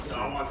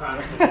while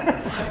trying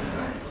to...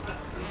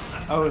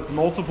 Oh, it's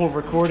multiple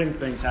recording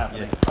things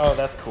happening. Yeah. Oh,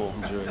 that's cool.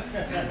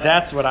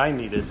 That's what I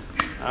needed.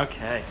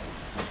 Okay.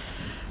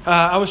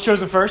 I was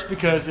chosen first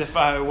because if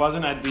I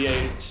wasn't, I'd be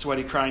a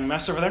sweaty, crying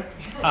mess over there.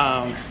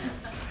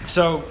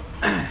 So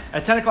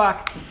at 10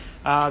 o'clock,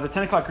 the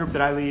 10 o'clock group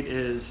that I lead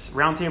is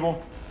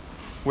Roundtable,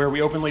 where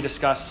we openly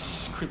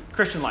discuss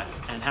Christian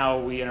life and how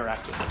we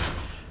interact with it.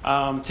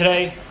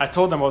 Today, I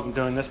told them I wasn't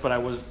doing this, but I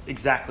was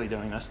exactly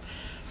doing this.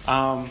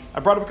 I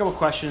brought up a couple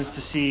questions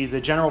to see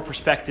the general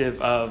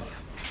perspective of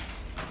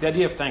the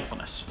idea of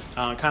thankfulness,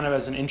 kind of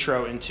as an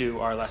intro into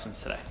our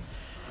lessons today.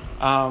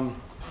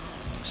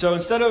 So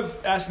instead of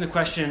asking the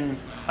question,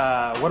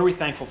 what are we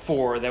thankful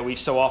for, that we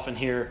so often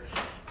hear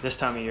this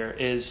time of year,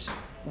 is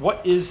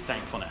what is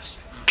thankfulness?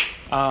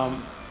 A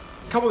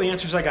couple of the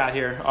answers I got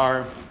here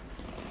are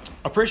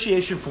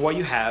appreciation for what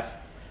you have.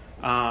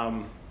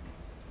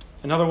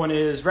 Another one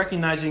is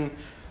recognizing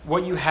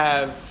what you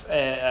have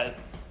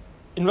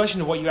in relation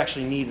to what you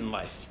actually need in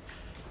life.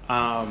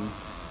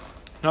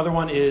 Another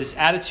one is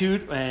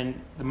attitude and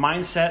the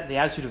mindset, the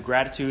attitude of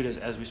gratitude,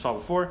 as we saw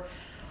before.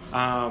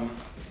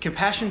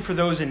 Compassion for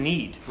those in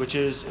need, which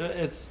is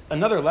it's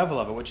another level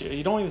of it, which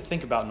you don't even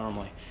think about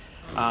normally.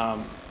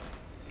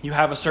 You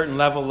have a certain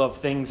level of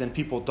things and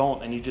people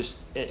don't, and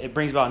it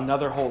brings about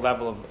another whole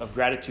level of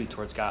gratitude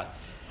towards God.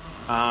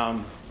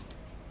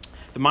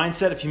 The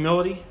mindset of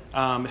humility,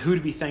 who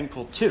to be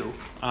thankful to,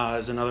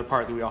 is another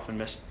part that we often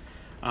miss.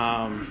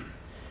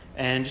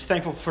 And just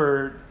thankful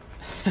for,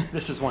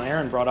 this is one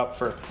Aaron brought up,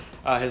 for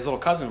his little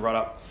cousin brought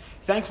up,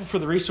 thankful for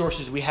the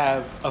resources we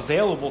have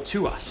available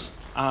to us.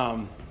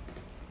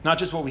 Not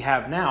just what we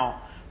have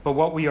now, but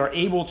what we are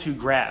able to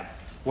grab,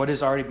 what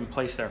has already been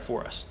placed there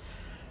for us.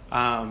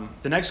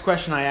 The next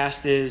question I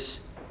asked is,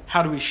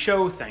 how do we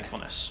show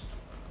thankfulness?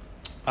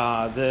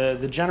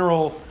 The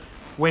general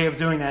way of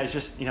doing that is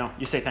just,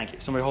 you say thank you.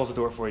 Somebody holds the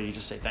door for you, you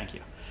just say thank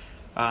you.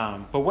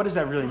 But what does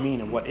that really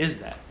mean, and what is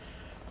that?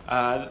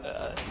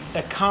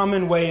 A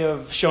common way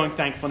of showing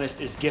thankfulness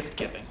is gift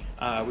giving.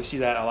 We see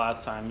that a lot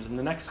of times in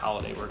the next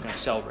holiday we're going to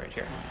celebrate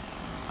here.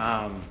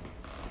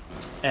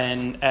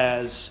 And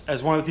as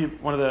one of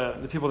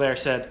the people there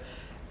said,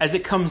 as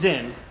it comes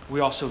in, we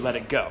also let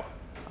it go.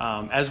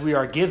 As we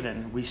are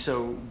given, we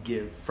so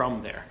give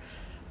from there.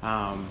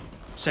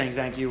 Saying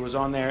thank you was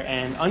on there.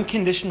 And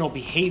unconditional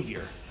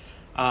behavior.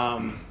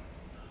 Are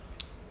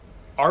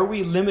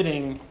we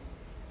limiting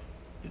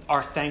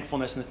our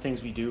thankfulness and the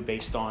things we do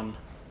based on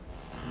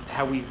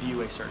how we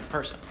view a certain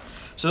person?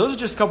 So those are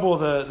just a couple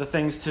of the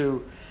things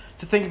to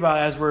think about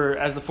as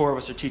the four of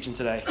us are teaching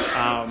today.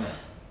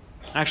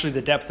 Actually,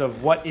 the depth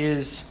of what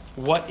is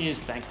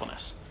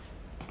thankfulness.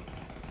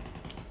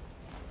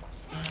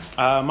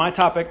 My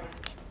topic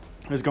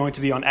is going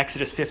to be on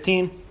Exodus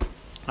 15.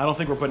 I don't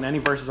think we're putting any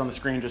verses on the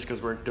screen just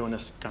because we're doing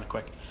this kind of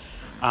quick.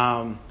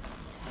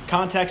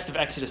 Context of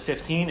Exodus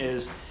 15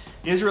 is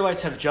the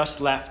Israelites have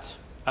just left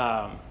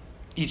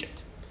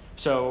Egypt.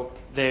 So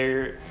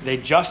they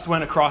just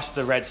went across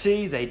the Red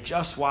Sea. They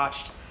just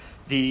watched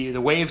the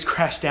waves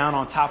crash down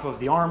on top of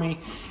the army,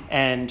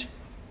 and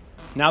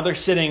now they're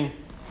sitting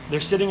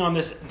on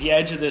the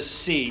edge of this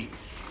sea,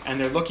 and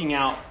they're looking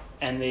out,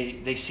 and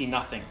they see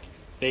nothing.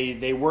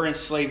 They were in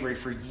slavery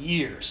for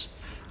years,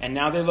 and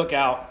now they look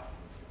out,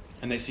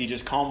 and they see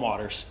just calm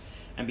waters,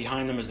 and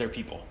behind them is their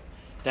people.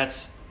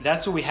 That's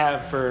what we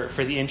have for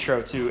the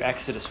intro to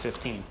Exodus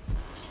 15.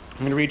 I'm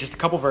going to read just a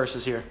couple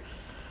verses here.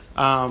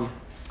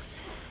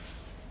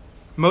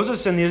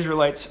 Moses and the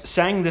Israelites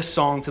sang this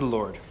song to the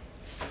Lord.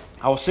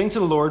 I will sing to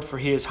the Lord, for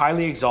he is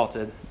highly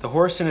exalted. The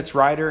horse and its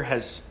rider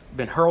has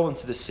been hurled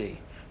into the sea.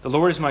 The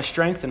Lord is my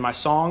strength and my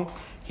song.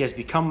 He has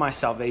become my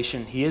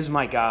salvation. He is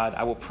my God.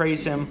 I will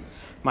praise him,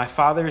 my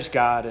Father's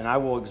God, and I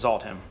will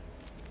exalt him.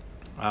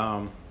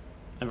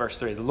 In verse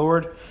 3, the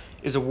Lord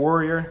is a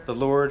warrior. The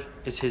Lord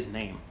is his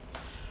name.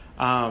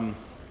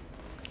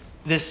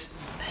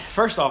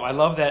 First off, I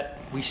love that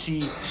we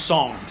see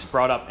songs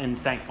brought up in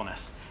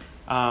thankfulness.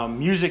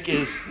 Music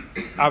is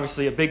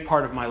obviously a big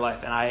part of my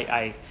life, and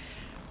I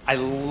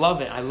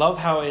love it. I love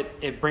how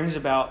it brings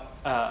about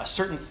a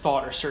certain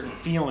thought or a certain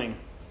feeling,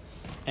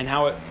 and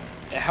how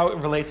it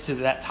relates to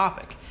that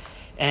topic.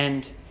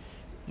 And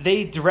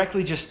they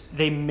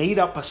they made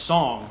up a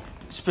song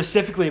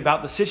specifically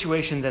about the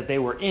situation that they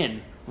were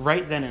in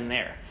right then and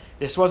there.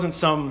 This wasn't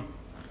some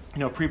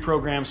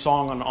pre-programmed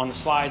song on the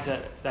slides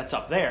that's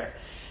up there.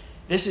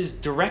 This is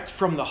direct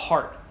from the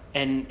heart,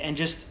 and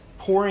just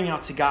pouring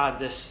out to God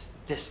this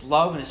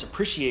love and this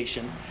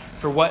appreciation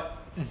for what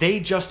they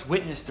just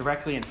witnessed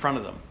directly in front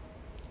of them.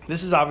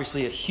 This is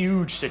obviously a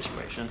huge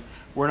situation.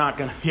 We're not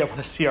going to be able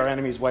to see our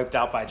enemies wiped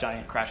out by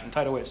giant crashing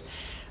tidal waves.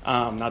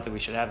 Not that we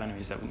should have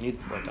enemies that we need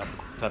wiped out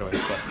by tidal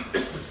waves,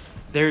 but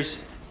there's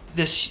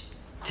this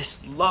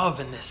love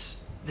and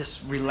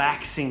this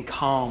relaxing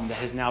calm that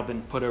has now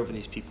been put over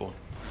these people.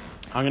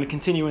 I'm going to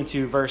continue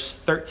into verse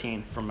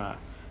 13 from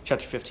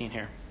chapter 15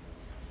 here.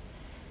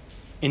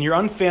 In your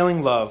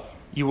unfailing love,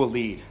 you will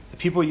lead the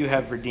people you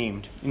have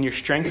redeemed. In your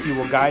strength, you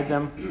will guide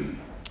them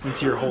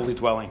into your holy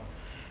dwelling.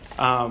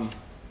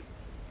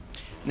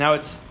 Now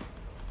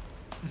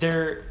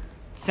they're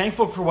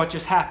thankful for what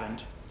just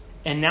happened,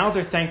 and now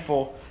they're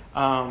thankful,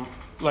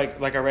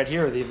 like I read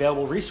here, the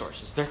available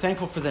resources. They're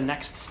thankful for the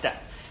next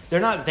step. They're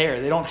not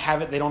there. They don't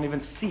have it. They don't even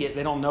see it.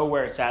 They don't know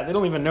where it's at. They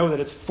don't even know that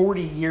it's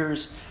 40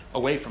 years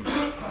away from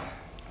them.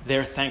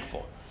 They're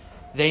thankful.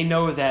 They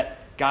know that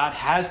God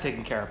has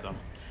taken care of them.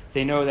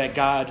 They know that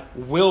God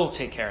will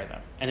take care of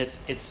them. And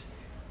it's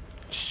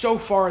so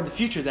far in the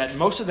future that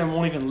most of them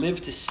won't even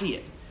live to see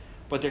it.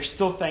 But they're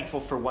still thankful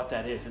for what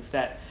that is. It's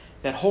that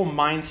whole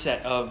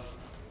mindset of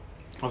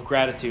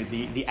gratitude,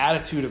 the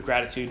attitude of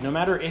gratitude, no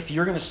matter if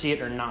you're going to see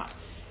it or not.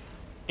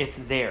 It's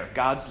there.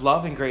 God's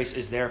love and grace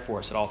is there for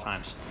us at all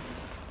times.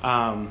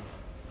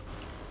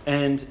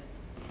 And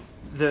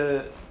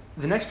the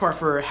next part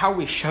for how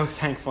we show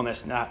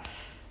thankfulness. Now,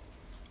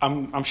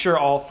 I'm sure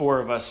all four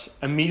of us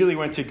immediately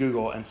went to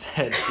Google and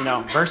said,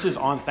 verses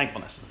on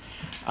thankfulness.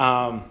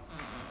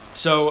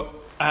 So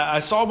I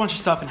saw a bunch of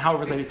stuff and how it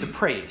related to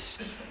praise.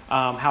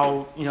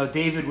 How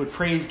David would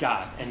praise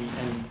God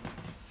and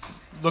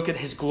look at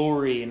his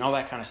glory and all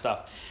that kind of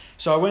stuff.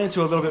 So I went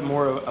into a little bit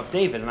more of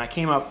David, and I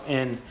came up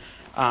in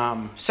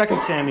 2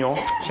 Samuel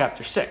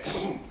chapter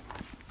 6.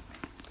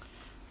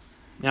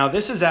 Now,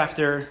 this is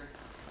after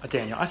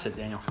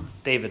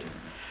David.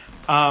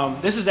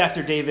 This is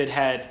after David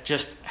had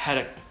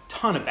a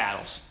ton of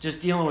battles,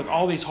 just dealing with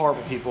all these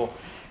horrible people,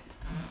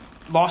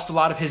 lost a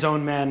lot of his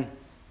own men.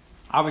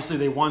 Obviously,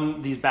 they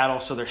won these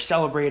battles, so they're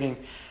celebrating.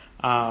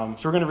 So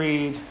we're going to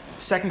read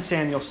 2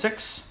 Samuel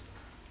 6,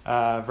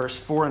 verse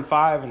 4 and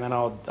 5, and then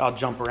I'll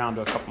jump around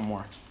to a couple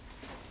more.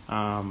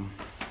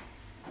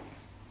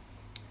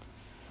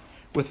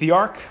 With the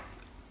ark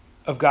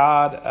of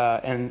God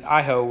and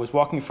Iho was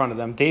walking in front of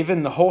them, David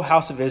and the whole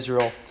house of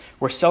Israel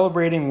were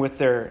celebrating with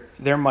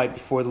their might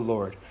before the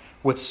Lord,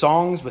 with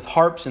songs, with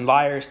harps and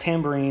lyres,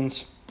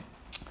 tambourines,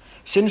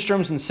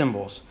 sistrums and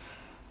cymbals.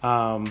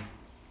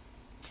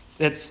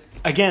 It's,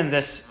 again,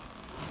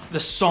 the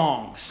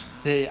songs.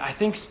 I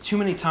think too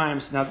many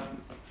times, now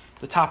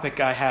the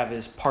topic I have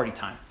is party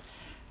time.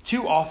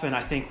 Too often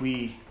I think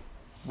we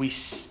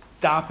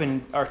stop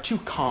and are too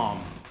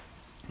calm.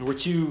 We're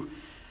too,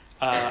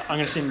 I'm going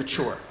to say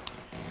mature.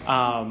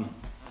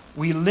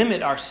 We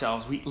limit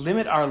ourselves. We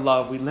limit our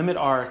love. We limit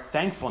our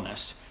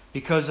thankfulness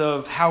because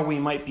of how we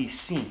might be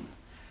seen.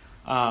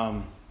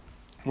 We're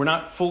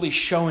not fully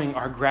showing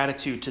our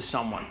gratitude to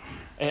someone.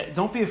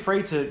 Don't be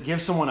afraid to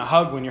give someone a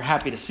hug when you're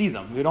happy to see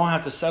them. We don't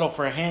have to settle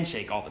for a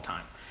handshake all the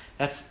time.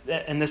 That's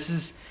a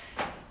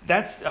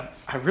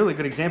really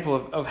good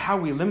example of how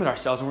we limit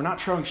ourselves, and we're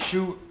not showing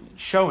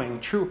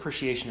true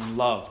appreciation and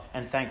love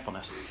and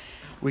thankfulness.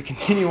 We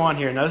continue on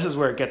here. Now, this is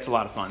where it gets a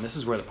lot of fun. This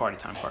is where the party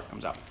time part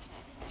comes out.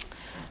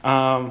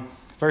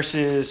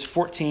 Verses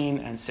 14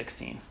 and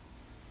 16.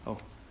 Oh,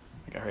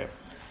 I gotta hurry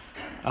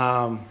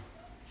up.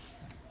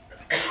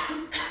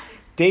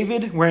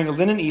 David, wearing a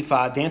linen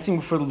ephod, dancing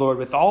before the Lord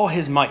with all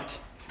his might.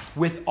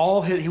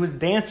 He was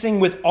dancing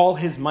with all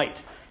his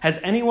might. Has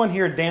anyone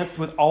here danced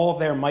with all of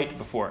their might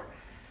before?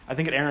 I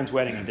think at Aaron's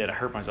wedding I did. I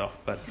hurt myself,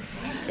 but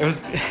it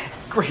was a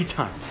great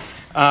time.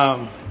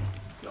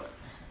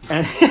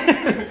 And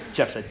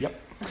Jeff said, yep.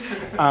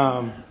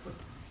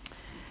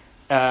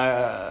 Where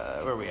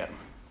are we at?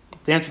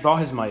 Danced with all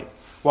his might.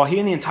 While he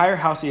and the entire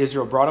house of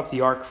Israel brought up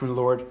the ark from the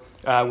Lord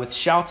with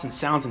shouts and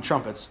sounds and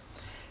trumpets.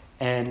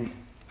 And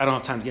I don't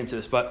have time to get into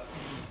this, but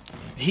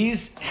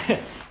he's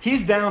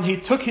down. He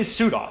took his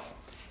suit off.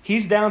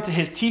 He's down to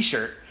his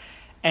T-shirt,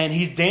 and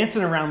he's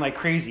dancing around like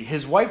crazy.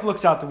 His wife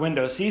looks out the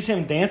window, sees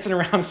him dancing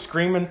around,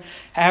 screaming,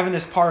 having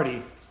this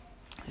party.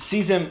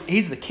 Sees him.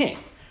 He's the king.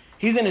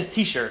 He's in his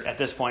T-shirt at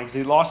this point because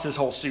he lost his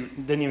whole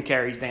suit. Didn't even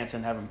care. He's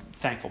dancing, having a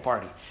thankful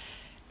party.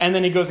 And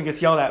then he goes and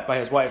gets yelled at by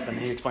his wife, and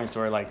he explains to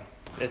her, like,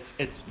 it's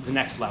the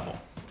next level.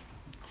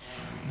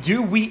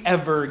 Do we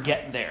ever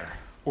get there?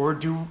 Or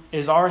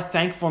is our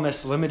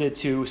thankfulness limited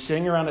to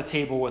sitting around a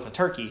table with a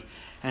turkey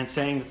and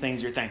saying the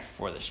things you're thankful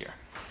for this year?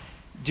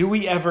 Do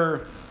we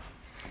ever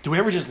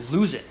just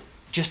lose it?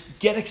 Just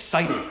get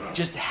excited.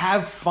 Just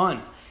have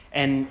fun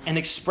and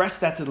express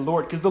that to the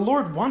Lord. Because the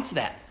Lord wants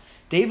that.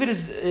 David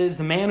is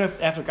the man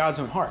after God's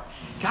own heart.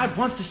 God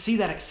wants to see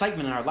that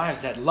excitement in our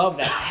lives, that love,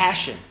 that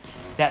passion,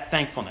 that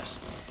thankfulness.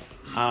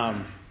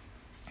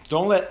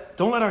 Don't let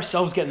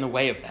ourselves get in the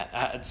way of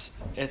that.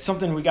 It's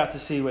something we got to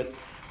see with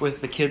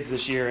the kids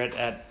this year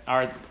at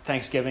our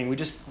Thanksgiving. We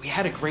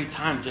had a great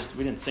time.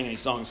 We didn't sing any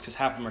songs because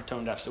half of them are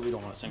tone deaf, so we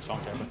don't want to sing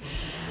songs there. But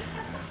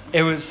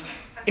it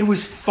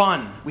was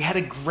fun. We had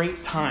a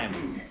great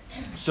time.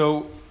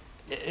 So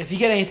if you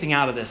get anything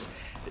out of this,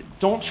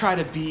 don't try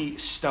to be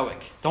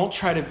stoic. Don't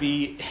try to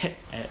be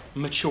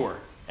mature.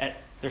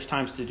 There's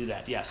times to do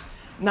that, yes.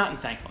 Not in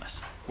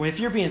thankfulness. If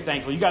you're being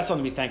thankful, you got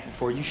something to be thankful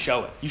for, you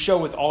show it. You show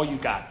it with all you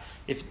got.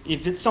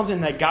 If it's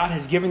something that God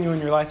has given you in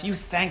your life, you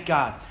thank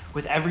God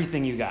with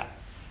everything you got.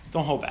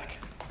 Don't hold back.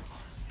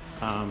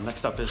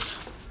 Next up is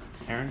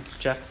Aaron,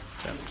 Jeff.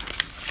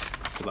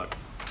 Good luck.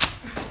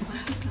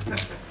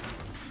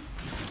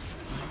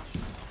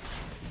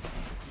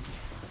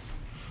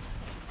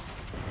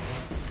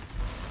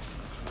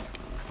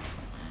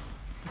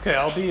 Okay,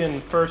 I'll be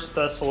in 1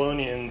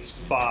 Thessalonians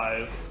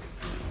 5,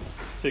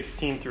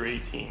 16 through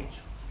 18.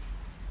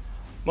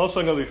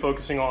 Mostly I'm going to be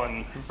focusing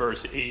on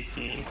verse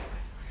 18,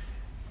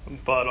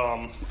 but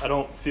I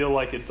don't feel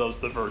like it does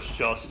the verse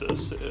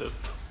justice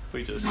if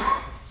we just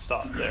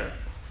stop there.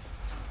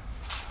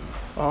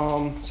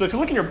 So if you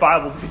look in your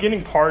Bible, the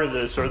beginning part of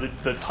this, or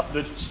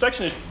the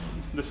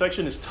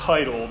section is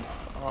titled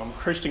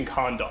Christian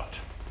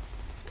Conduct.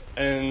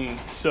 And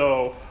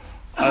so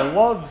I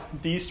love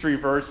these three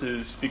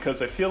verses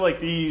because I feel like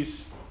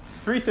these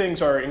three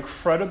things are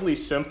incredibly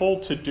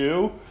simple to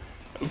do,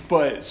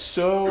 but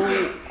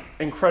so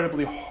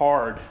incredibly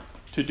hard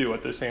to do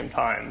at the same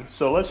time.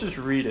 So let's just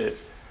read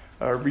it.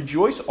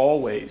 Rejoice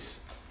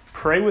always,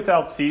 pray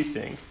without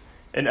ceasing,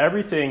 in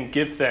everything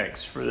give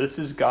thanks, for this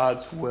is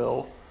God's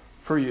will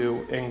for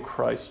you in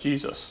Christ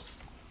Jesus.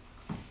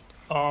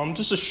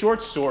 Just a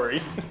short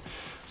story.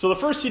 So the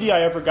first CD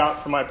I ever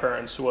got from my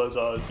parents was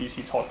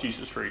DC Talk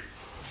Jesus Free.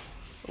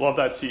 Love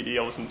that CD.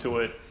 I listened to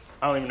it,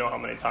 I don't even know how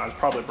many times.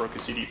 Probably broke a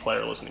CD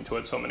player listening to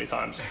it so many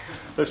times.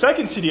 The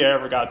second CD I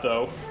ever got,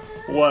 though,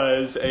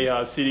 was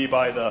a CD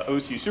by the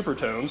OC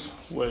Supertones,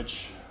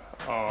 which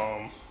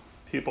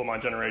people in my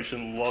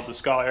generation love the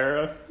ska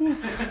era.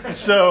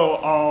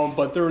 So,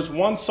 but there was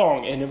one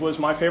song, and it was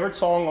my favorite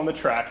song on the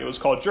track. It was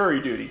called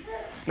Jury Duty.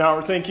 Now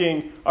we're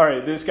thinking, all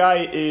right, this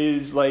guy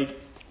is 8,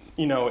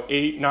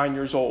 9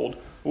 years old.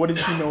 What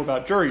does he know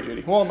about jury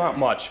duty? Well, not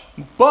much.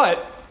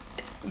 But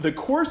the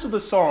chorus of the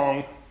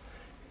song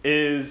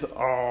is,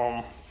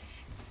 I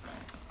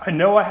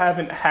know I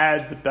haven't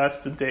had the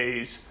best of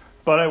days,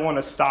 but I want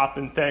to stop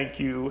and thank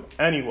you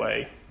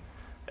anyway.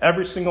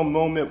 Every single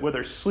moment,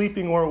 whether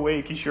sleeping or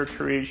awake, is your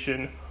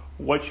creation.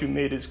 What you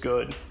made is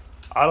good.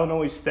 I don't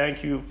always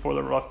thank you for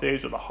the rough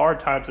days or the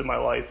hard times in my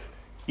life,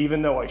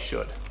 even though I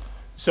should.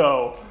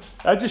 So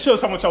that just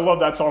shows how much I love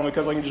that song,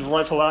 because I can just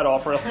rifle that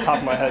off right off the top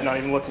of my head, not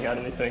even looking at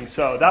anything.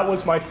 So that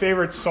was my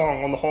favorite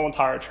song on the whole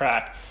entire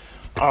track.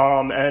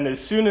 And as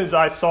soon as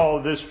I saw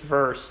this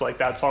verse,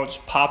 that song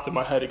just popped in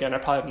my head again. I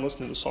probably haven't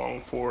listened to the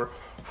song for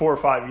 4 or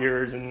 5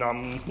 years, and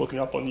I'm looking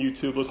up on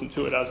YouTube, listening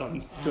to it as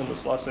I'm doing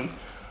this lesson.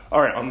 All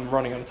right, I'm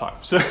running out of time.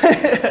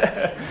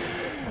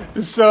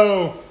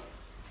 So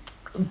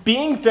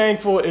being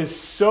thankful is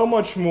so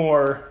much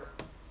more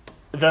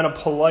than a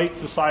polite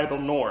societal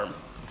norm.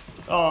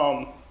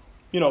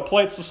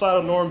 Polite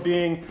societal norm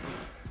being,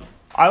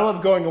 I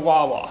love going to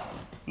Wawa.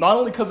 Not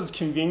only because it's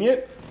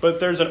convenient, but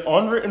there's an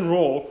unwritten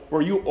rule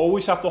where you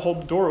always have to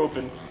hold the door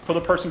open for the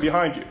person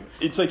behind you.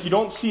 It's you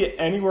don't see it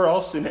anywhere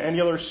else in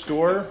any other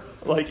store,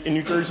 in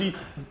New Jersey,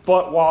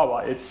 but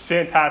Wawa. It's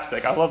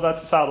fantastic. I love that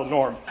societal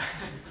norm.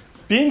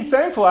 Being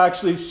thankful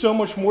actually is so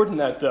much more than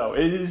that, though.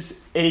 It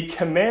is a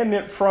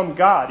commandment from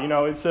God.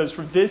 It says,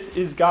 for this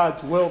is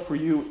God's will for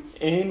you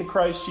in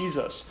Christ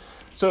Jesus.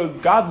 So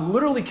God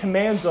literally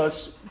commands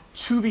us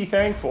to be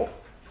thankful.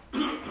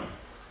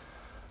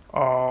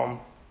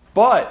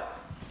 But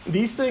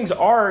these things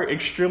are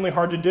extremely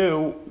hard to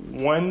do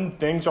when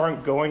things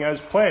aren't going as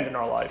planned in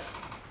our life.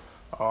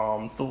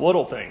 The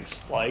little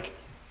things, like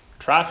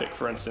traffic,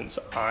 for instance.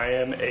 I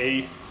am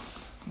a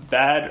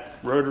bad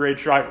road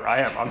rage driver.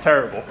 I'm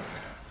terrible.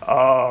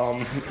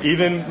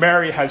 Even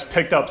Mary has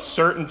picked up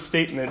certain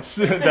statements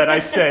that I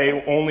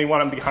say only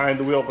when I'm behind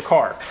the wheel of a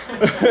car.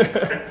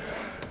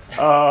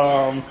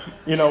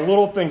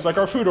 Little things like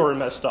our food order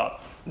messed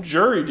up.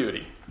 Jury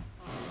duty.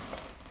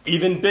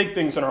 Even big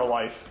things in our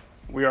life,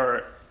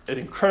 it's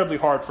incredibly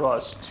hard for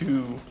us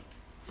to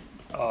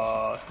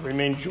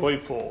remain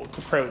joyful,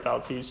 to pray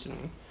without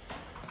ceasing,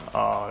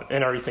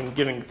 and everything,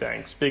 giving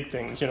thanks. Big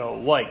things,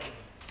 like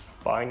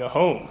buying a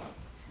home,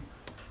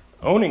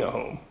 owning a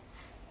home,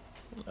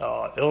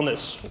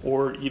 illness,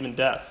 or even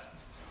death.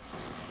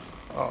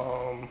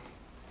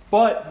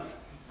 But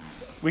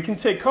we can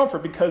take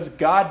comfort because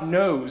God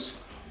knows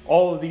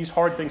all of these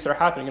hard things that are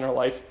happening in our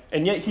life,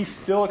 and yet he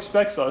still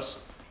expects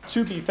us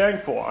to be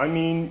thankful.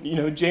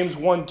 James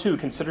 1:2,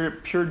 consider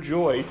it pure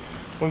joy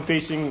when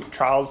facing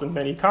trials of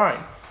many kind.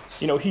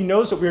 He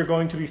knows that we are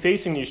going to be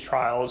facing these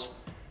trials,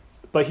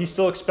 but he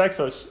still expects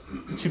us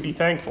to be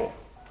thankful.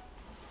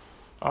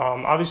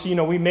 Obviously,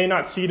 we may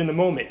not see it in the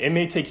moment. It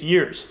may take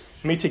years.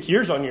 It may take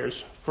years on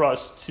years for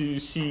us to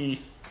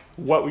see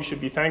what we should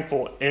be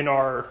thankful in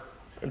our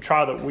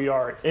trial that we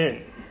are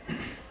in.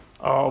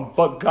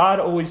 But God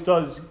always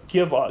does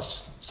give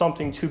us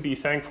something to be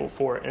thankful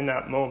for in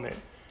that moment.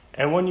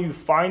 And when you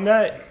find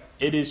that,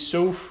 it is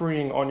so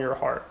freeing on your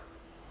heart.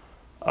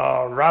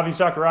 Ravi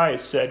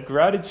Zacharias said,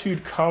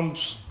 gratitude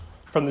comes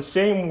from the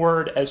same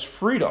word as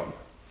freedom.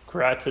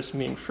 Gratis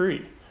meaning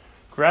free.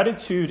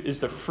 Gratitude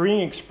is the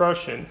freeing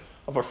expression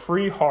of a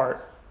free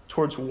heart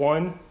towards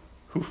one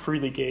who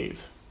freely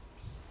gave.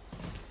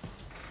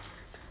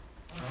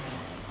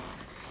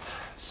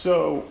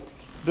 So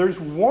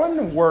there's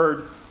one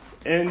word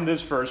in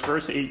this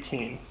verse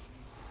 18,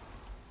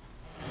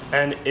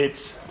 and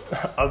it's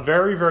a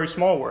very, very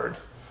small word.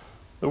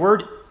 The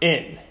word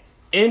in.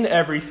 In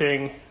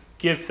everything,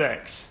 give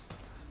thanks.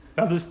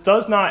 Now this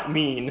does not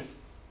mean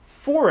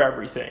for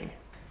everything,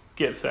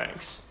 give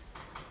thanks.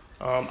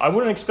 I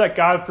wouldn't expect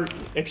God to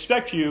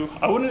expect you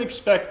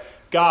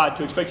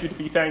to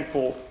be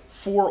thankful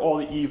for all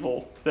the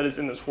evil that is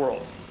in this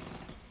world.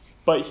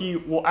 But he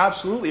will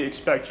absolutely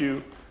expect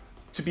you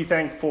to be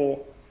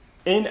thankful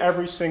in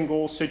every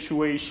single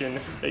situation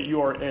that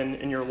you are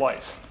in your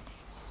life.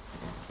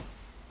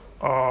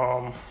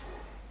 The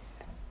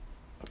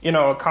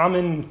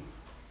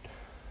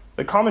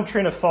common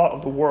train of thought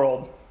of the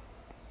world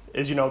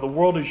is, the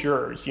world is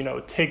yours.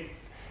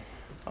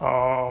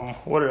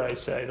 What did I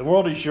say? The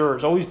world is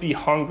yours. Always be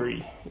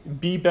hungry.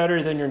 Be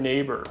better than your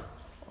neighbor.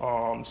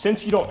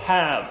 Since you don't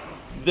have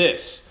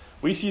this,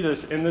 we see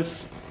this in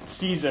this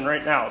season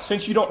right now.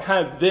 Since you don't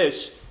have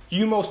this,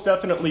 you most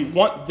definitely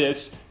want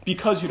this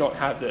because you don't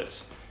have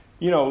this.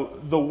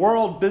 The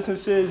world,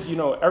 businesses,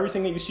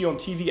 everything that you see on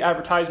TV,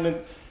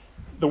 advertisement,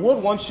 the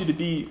world wants you to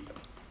be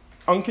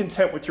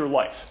uncontent with your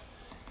life.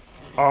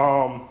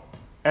 And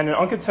an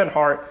uncontent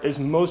heart is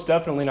most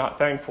definitely not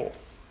thankful.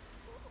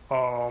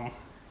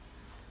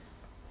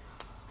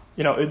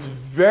 It's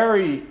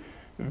very,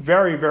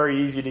 very,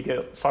 very easy to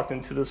get sucked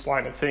into this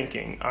line of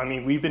thinking. I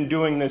mean, we've been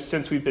doing this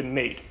since we've been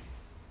made.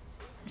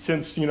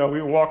 Since, we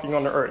were walking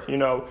on the earth. You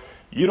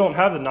don't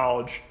have the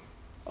knowledge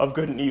of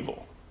good and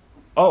evil.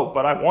 Oh,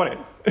 but I want it.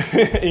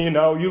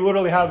 You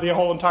literally have the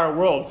whole entire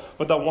world,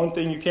 but that one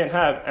thing you can't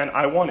have, and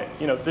I want it.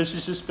 This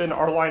has just been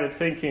our line of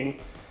thinking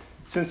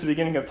since the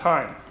beginning of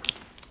time.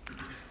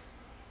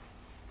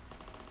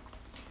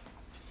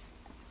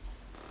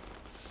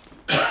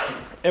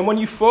 And when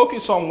you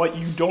focus on what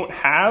you don't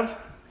have,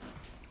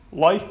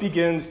 life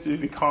begins to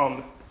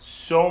become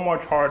so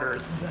much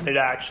harder than it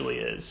actually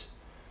is.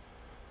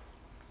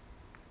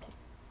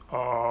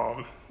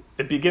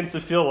 It begins to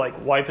feel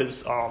like life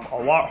is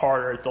a lot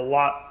harder. It's a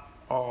lot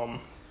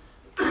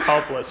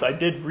helpless. I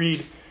did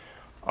read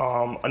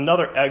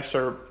another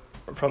excerpt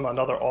from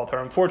another author.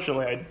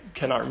 Unfortunately, I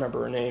cannot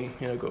remember her name.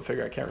 Go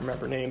figure, I can't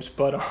remember names.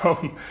 But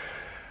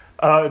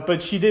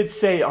she did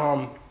say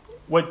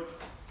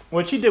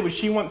what she did was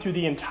she went through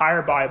the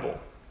entire Bible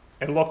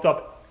and looked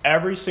up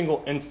every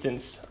single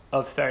instance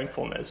of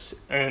thankfulness.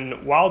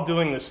 And while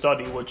doing this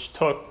study, which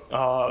took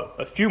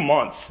a few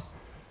months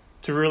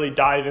to really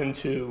dive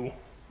into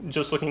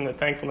just looking at the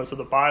thankfulness of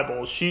the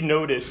Bible, she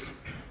noticed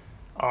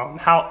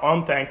how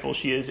unthankful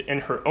she is in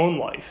her own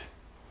life.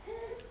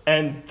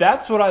 And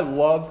that's what I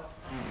love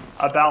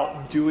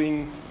about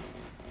doing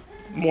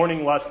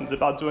morning lessons,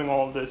 about doing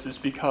all of this, is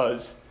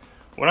because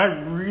when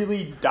I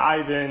really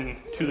dive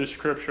into the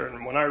scripture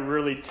and when I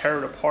really tear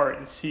it apart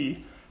and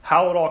see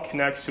how it all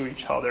connects to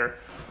each other,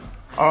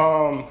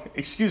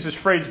 excuse this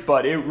phrase,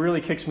 but it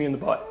really kicks me in the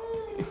butt.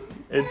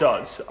 It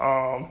does.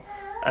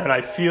 And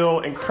I feel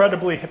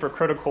incredibly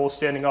hypocritical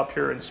standing up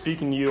here and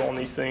speaking to you on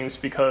these things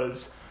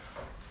because,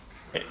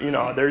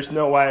 there's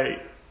no way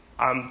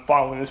I'm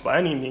following this by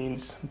any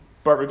means.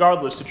 But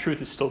regardless, the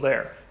truth is still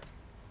there.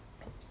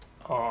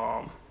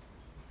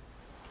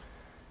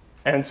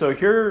 And so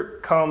here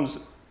comes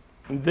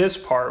this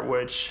part,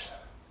 which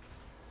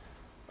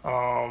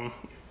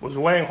was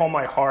weighing on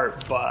my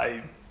heart, but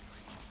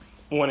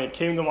when it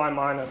came to my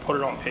mind, I put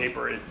it on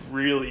paper. It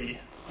really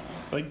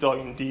dug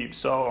in deep.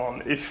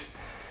 So if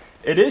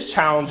it is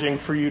challenging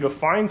for you to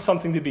find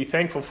something to be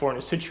thankful for in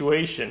a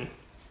situation,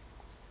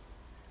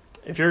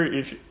 if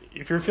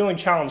you're feeling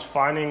challenged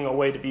finding a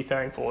way to be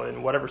thankful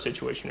in whatever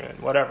situation you're in,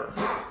 whatever,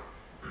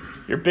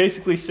 you're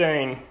basically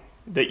saying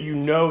that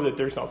that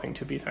there's nothing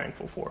to be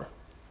thankful for.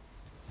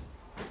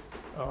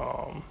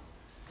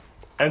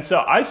 And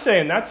so I say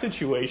in that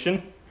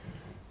situation,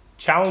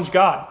 challenge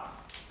God.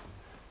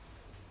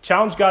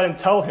 Challenge God and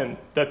tell him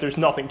that there's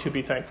nothing to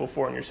be thankful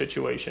for in your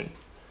situation.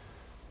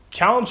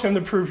 Challenge him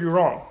to prove you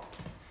wrong.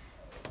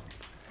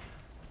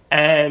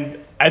 And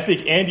I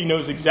think Andy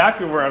knows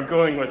exactly where I'm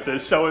going with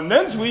this. So in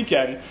men's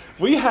weekend,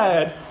 we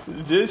had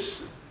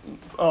this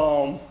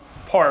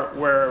part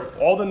where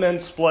all the men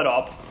split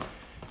up,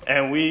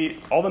 and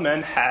all the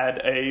men had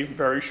a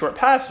very short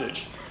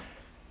passage,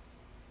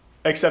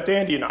 except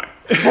Andy and I.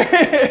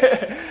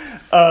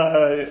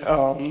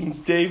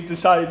 Dave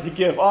decided to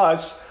give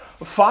us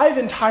 5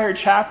 entire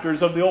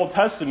chapters of the Old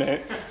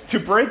Testament to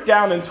break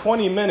down in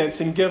 20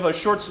 minutes and give a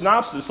short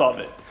synopsis of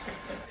it.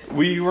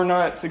 We were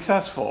not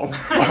successful.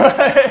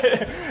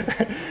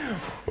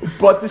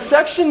 But the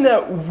section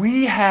that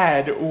we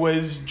had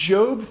was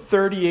Job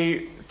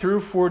 38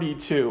 through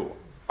 42.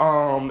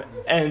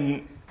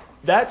 And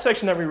that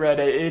section that we read,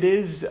 it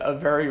is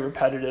very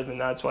repetitive, and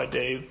that's why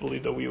Dave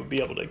believed that we would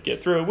be able to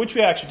get through it, which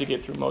we actually did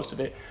get through most of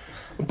it.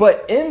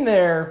 But in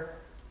there,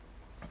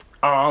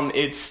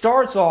 it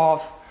starts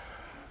off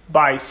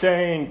by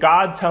saying,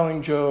 God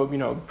telling Job,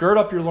 gird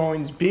up your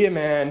loins, be a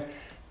man,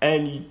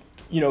 and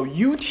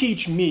you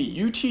teach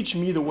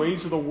me the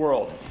ways of the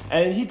world.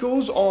 And he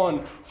goes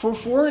on for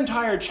 4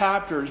 entire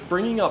chapters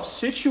bringing up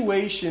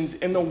situations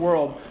in the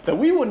world that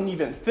we wouldn't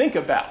even think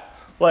about,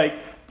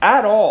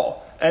 at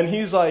all. And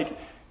he's like,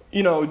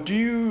 do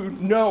you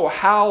know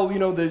how,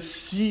 the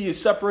sea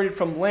is separated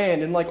from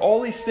land? And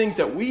all these things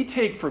that we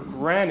take for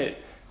granted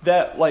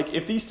that, like,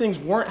 if these things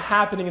weren't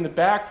happening in the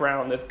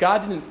background, if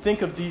God didn't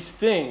think of these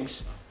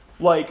things,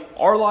 like,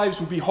 our lives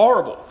would be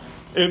horrible.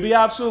 It would be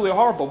absolutely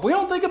horrible. We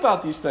don't think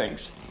about these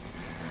things.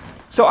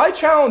 So I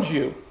challenge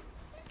you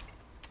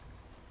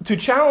to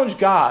challenge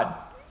God,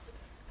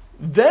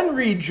 then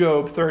read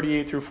Job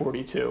 38 through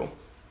 42,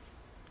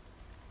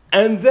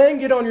 and then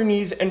get on your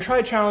knees and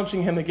try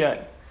challenging him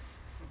again.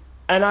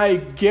 And I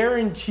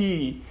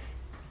guarantee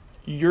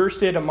your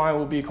state of mind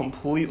will be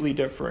completely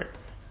different.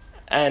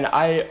 And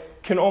I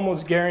can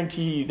almost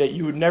guarantee that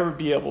you would never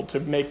be able to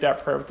make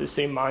that prayer with the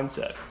same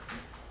mindset.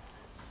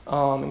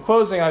 In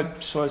closing, I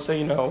just want to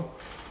say,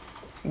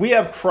 we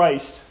have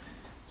Christ,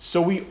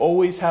 so we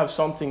always have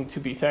something to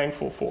be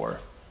thankful for.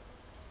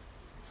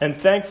 And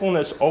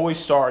thankfulness always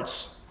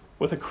starts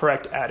with a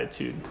correct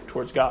attitude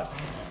towards God.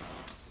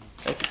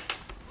 Thank you.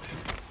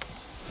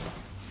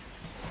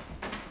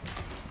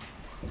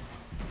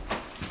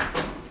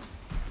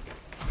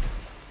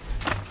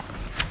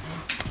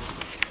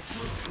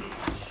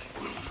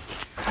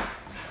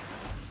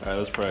 All right,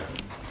 let's pray.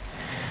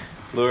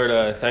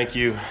 Lord, thank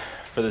you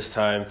for this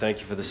time. Thank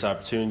you for this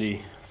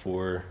opportunity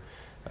for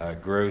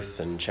growth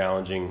and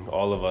challenging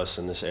all of us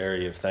in this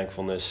area of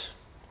thankfulness.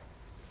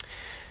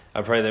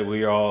 I pray that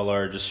we all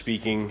are just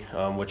speaking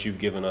what you've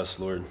given us,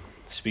 Lord.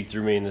 Speak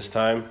through me in this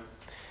time.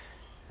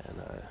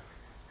 And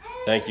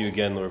thank you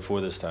again, Lord, for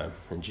this time.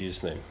 In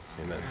Jesus' name,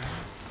 amen.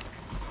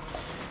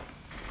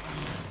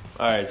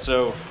 All right,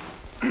 so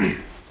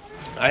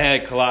I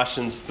had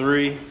Colossians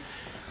 3.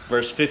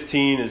 Verse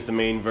 15 is the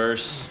main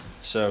verse,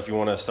 so if you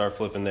want to start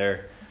flipping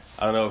there.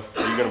 I don't know if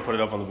you're going to put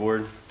it up on the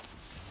board.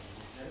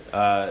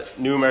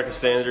 New American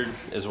Standard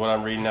is what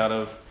I'm reading out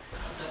of.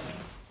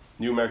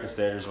 New American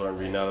Standard is what I'm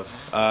reading out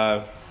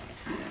of.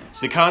 So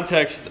the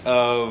context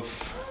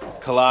of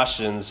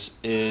Colossians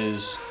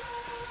is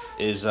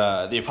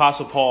the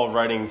Apostle Paul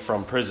writing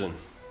from prison.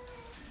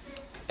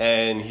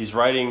 And he's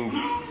writing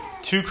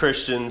to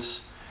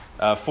Christians,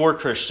 for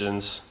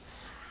Christians.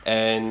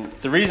 And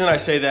the reason I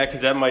say that,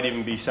 because that might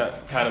even be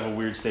kind of a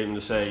weird statement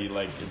to say,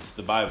 like, it's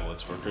the Bible,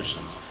 it's for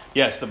Christians.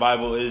 Yes, the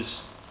Bible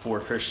is for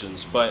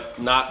Christians, but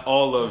not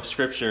all of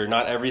Scripture,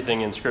 not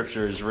everything in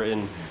Scripture is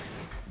written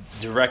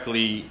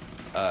directly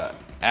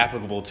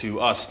applicable to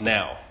us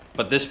now.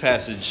 But this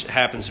passage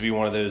happens to be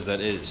one of those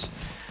that is.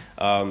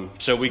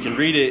 So we can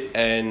read it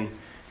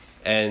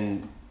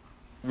and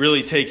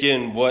really take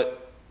in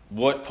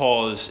what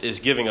Paul is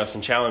giving us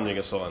and challenging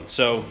us on.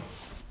 So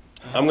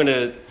I'm going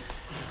to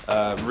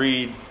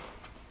read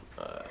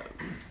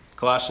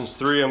Colossians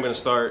 3. I'm going to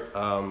start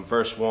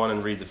verse 1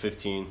 and read the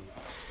 15.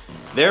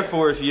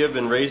 Therefore, if you have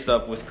been raised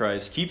up with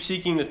Christ, keep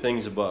seeking the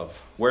things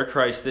above, where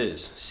Christ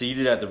is,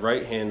 seated at the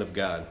right hand of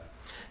God.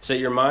 Set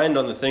your mind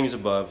on the things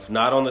above,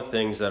 not on the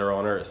things that are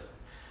on earth.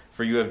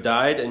 For you have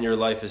died, and your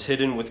life is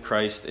hidden with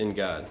Christ in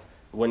God.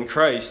 When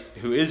Christ,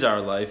 who is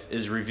our life,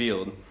 is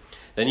revealed,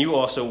 then you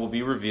also will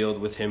be revealed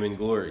with him in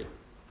glory.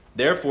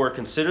 Therefore,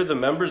 consider the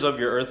members of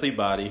your earthly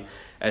body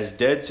as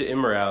dead to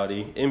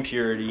immorality,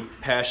 impurity,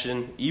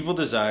 passion, evil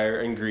desire,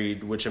 and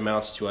greed, which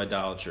amounts to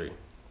idolatry.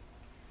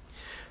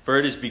 For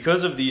it is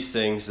because of these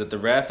things that the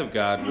wrath of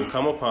God will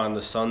come upon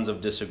the sons of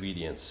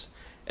disobedience.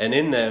 And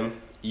in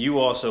them you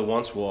also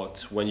once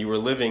walked when you were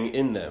living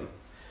in them.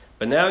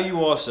 But now you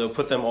also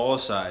put them all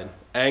aside,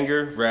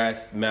 anger,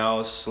 wrath,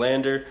 malice,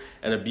 slander,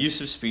 and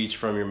abusive speech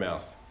from your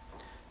mouth.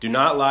 Do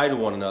not lie to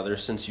one another,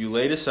 since you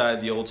laid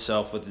aside the old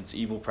self with its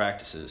evil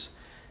practices,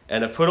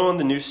 and have put on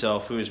the new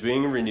self, who is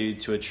being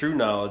renewed to a true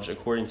knowledge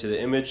according to the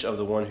image of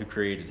the one who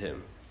created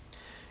him.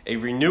 A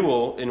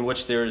renewal in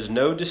which there is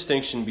no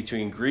distinction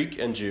between Greek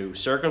and Jew,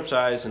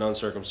 circumcised and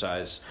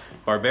uncircumcised,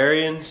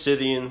 barbarian,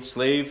 Scythian,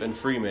 slave, and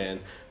free man,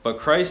 but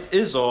Christ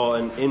is all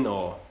and in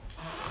all.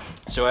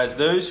 So as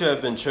those who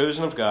have been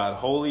chosen of God,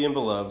 holy and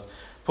beloved,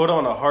 put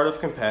on a heart of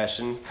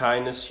compassion,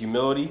 kindness,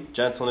 humility,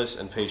 gentleness,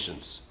 and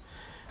patience,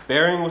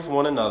 bearing with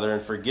one another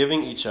and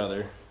forgiving each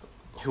other.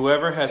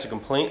 Whoever has a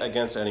complaint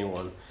against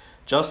anyone,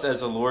 just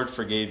as the Lord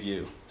forgave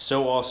you,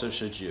 so also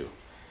should you.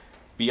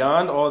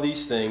 Beyond all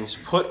these things,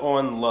 put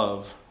on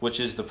love, which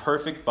is the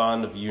perfect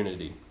bond of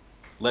unity.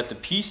 Let the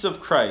peace of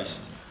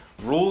Christ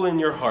rule in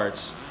your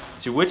hearts,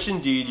 to which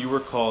indeed you were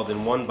called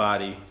in one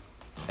body,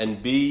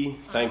 and be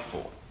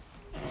thankful.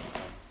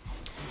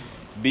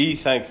 Be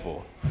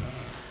thankful.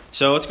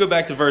 So let's go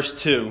back to verse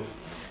 2.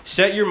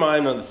 Set your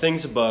mind on the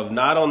things above,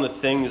 not on the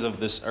things of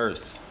this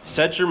earth.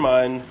 Set your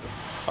mind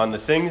on the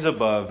things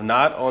above,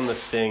 not on the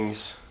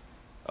things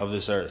of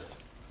this earth.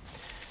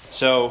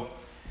 So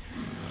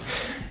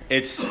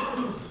it's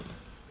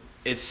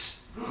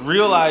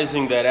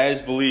realizing that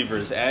as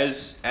believers,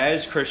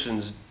 as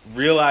Christians,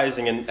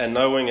 realizing and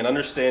knowing and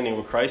understanding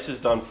what Christ has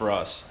done for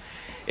us,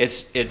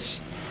 it's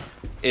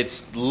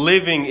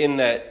living in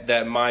that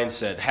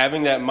mindset,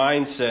 having that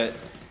mindset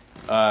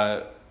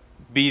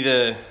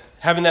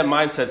having that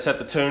mindset set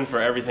the tone for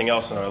everything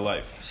else in our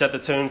life, set the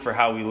tone for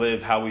how we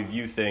live, how we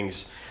view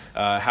things,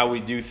 how we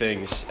do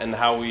things, and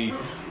how we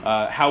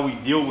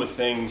deal with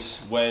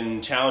things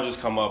when challenges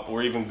come up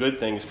or even good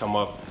things come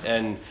up.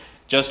 And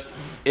just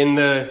in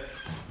the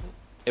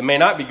It may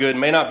not be good,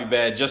 may not be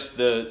bad, just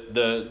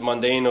the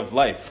mundane of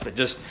life.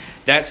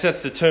 That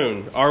sets the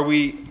tone.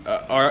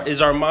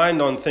 Is our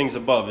mind on things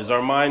above? Is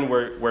our mind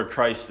where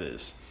Christ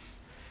is?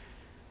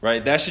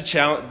 Right?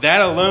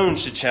 That alone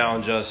should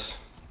challenge us,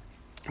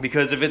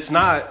 because if it's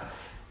not,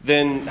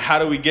 then how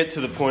do we get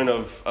to the point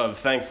of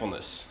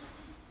thankfulness?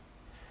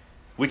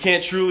 We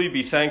can't truly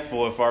be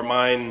thankful if our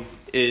mind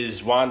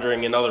is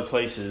wandering in other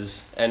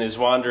places and is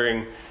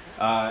wandering,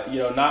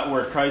 not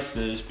where Christ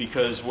is,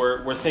 because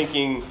we're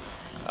thinking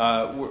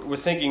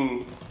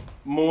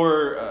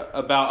more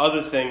about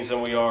other things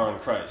than we are on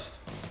Christ.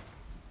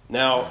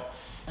 Now,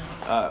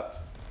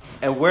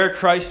 and where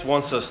Christ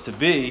wants us to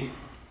be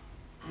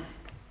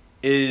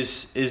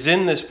is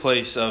in this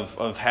place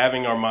of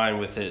having our mind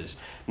with His.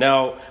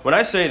 Now, when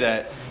I say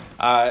that,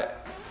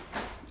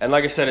 and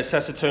like I said, it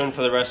sets the tone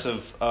for the rest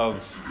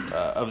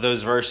of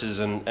those verses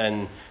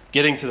and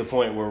getting to the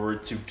point where we're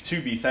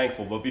to be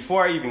thankful. But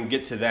before I even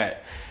get to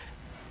that,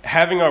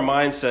 having our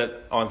mindset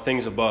on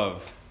things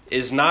above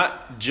is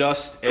not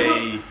just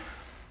a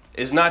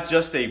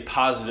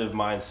positive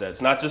mindset.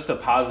 It's not just a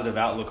positive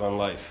outlook on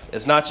life.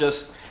 It's not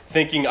just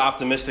thinking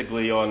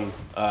optimistically on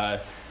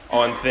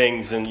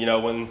things, and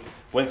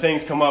when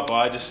things come up,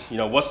 what's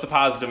the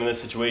positive in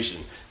this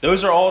situation?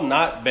 Those are all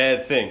not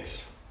bad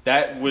things.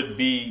 That would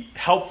be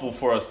helpful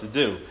for us to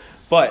do.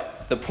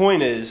 But the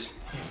point is,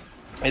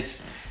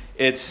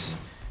 it's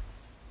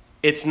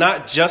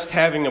not just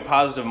having a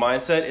positive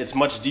mindset. It's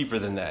much deeper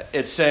than that.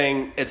 It's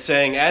saying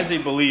as a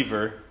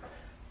believer,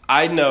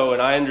 I know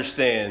and I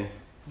understand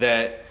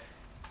that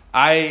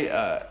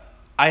I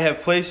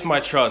have placed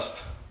my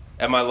trust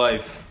and my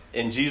life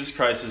in Jesus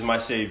Christ as my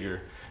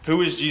Savior.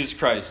 Who is Jesus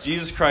Christ?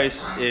 Jesus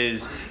Christ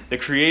is the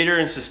creator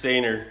and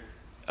sustainer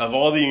of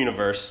all the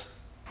universe,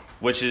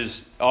 which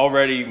is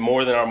already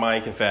more than our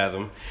mind can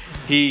fathom.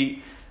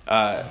 He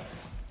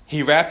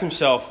wrapped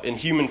himself in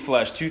human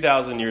flesh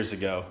 2,000 years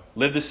ago,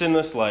 lived a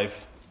sinless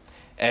life,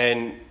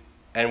 and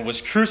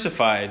was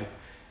crucified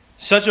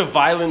such a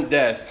violent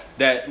death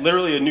that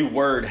literally a new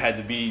word had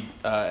to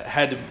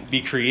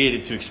be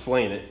created to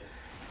explain it,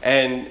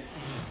 and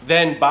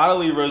then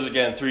bodily rose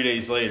again 3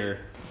 days later,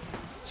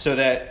 so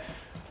that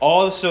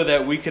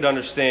we could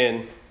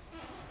understand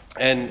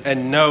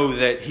and know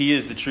that He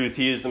is the truth,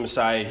 He is the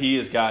Messiah, He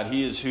is God,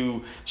 He is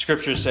who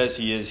Scripture says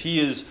He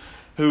is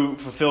who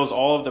fulfills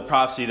all of the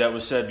prophecy that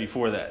was said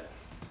before that.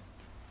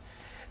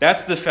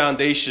 That's the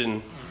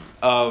foundation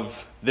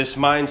of this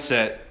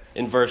mindset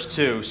in verse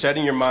 2,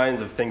 setting your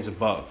minds of things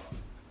above.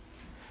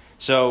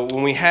 So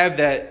when we have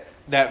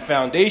that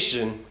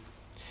foundation,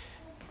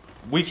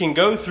 we can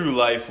go through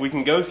life, we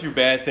can go through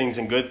bad things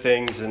and good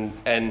things and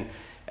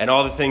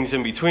all the things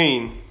in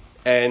between,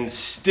 and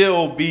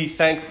still be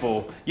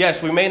thankful.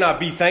 Yes, we may not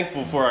be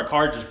thankful for our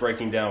car just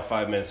breaking down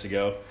 5 minutes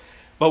ago,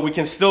 but we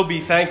can still be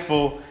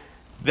thankful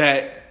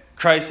that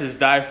Christ has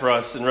died for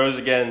us and rose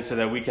again so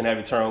that we can have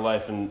eternal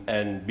life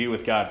and be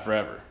with God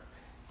forever.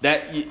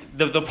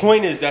 The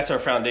point is, that's our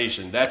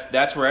foundation.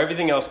 That's where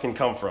everything else can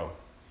come from.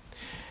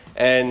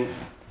 And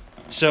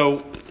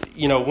so,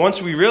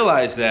 once we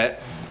realize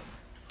that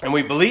and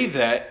we believe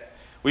that,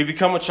 we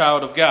become a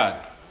child of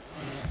God.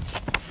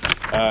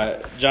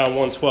 John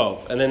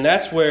 1:12. And then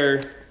that's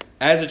where,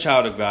 as a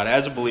child of God,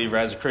 as a believer,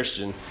 as a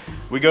Christian,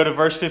 we go to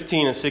verse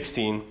 15 and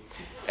 16.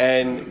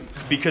 And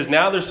because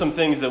now there's some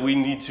things that we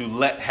need to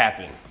let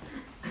happen.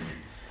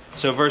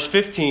 So verse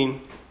 15,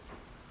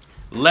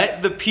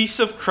 let the peace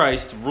of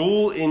Christ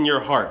rule in your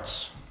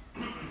hearts.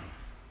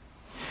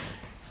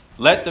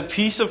 Let the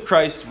peace of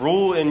Christ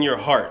rule in your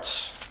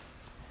hearts.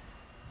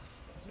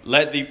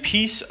 Let the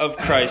peace of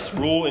Christ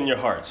rule in your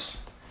hearts.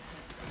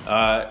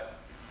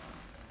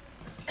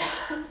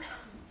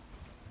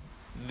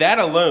 That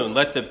alone,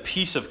 let the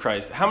peace of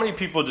Christ. How many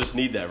people just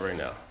need that right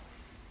now?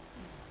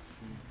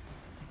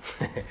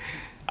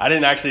 I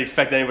didn't actually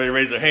expect anybody to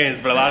raise their hands,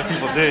 but a lot of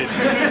people did.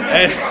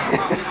 And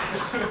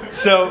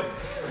so,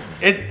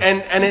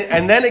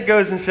 and then it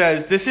goes and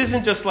says, this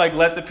isn't just like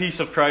let the peace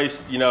of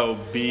Christ,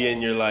 be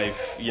in your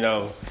life,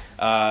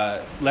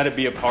 let it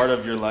be a part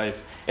of your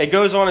life. It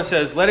goes on and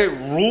says, let it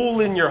rule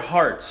in your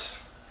hearts.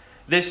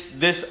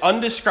 This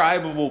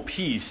undescribable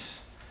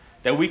peace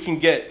that we can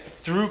get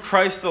through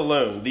Christ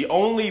alone. The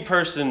only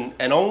person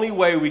and only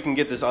way we can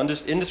get this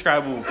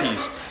indescribable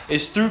peace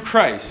is through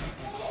Christ.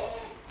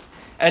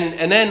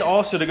 And then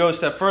also, to go a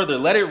step further,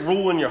 let it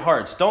rule in your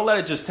hearts. Don't let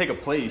it just take a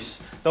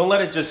place. Don't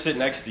let it just sit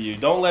next to you.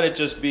 Don't let it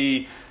just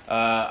be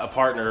a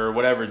partner or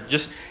whatever.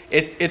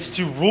 It's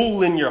to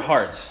rule in your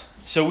hearts.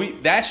 So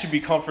that should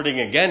be comforting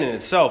again in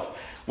itself,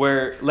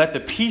 where let the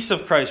peace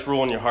of Christ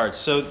rule in your hearts.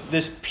 So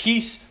this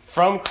peace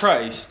from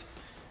Christ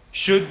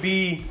should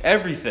be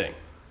everything.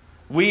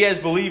 We as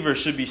believers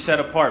should be set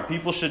apart.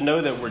 People should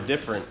know that we're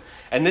different.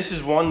 And this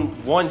is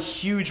one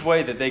huge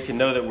way that they can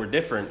know that we're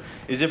different,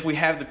 is if we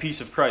have the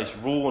peace of Christ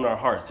rule in our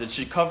hearts. It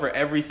should cover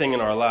everything in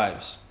our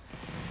lives.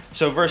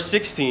 So verse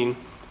 16,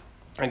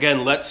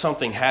 again, let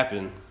something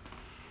happen.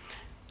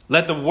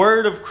 Let the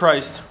word of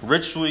Christ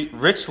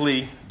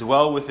richly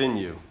dwell within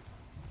you.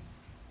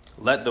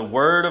 Let the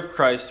word of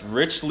Christ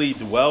richly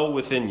dwell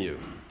within you.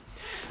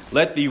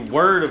 Let the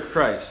word of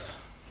Christ.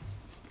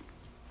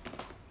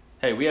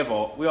 Hey, we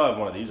all have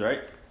one of these,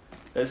 right?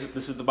 This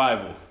is the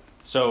Bible.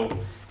 So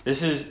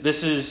this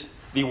is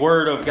the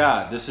word of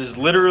God. This is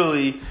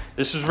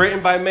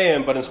written by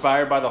man, but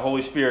inspired by the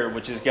Holy Spirit,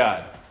 which is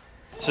God.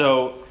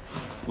 So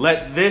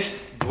let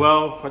this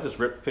dwell. I just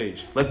ripped the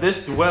page. Let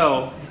this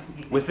dwell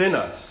within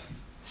us.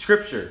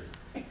 Scripture.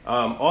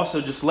 Also,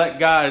 just let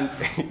God.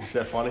 Is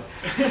that funny?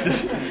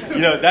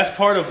 That's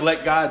part of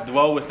let God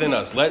dwell within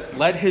us.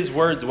 Let His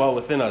word dwell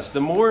within us.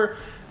 The more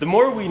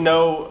we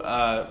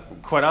know,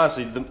 quite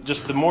honestly,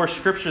 the more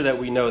Scripture that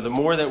we know, the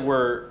more that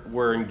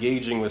we're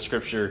engaging with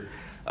Scripture,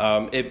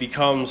 it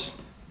becomes.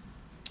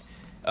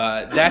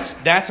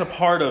 That's a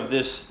part of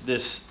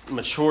this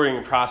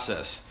maturing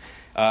process,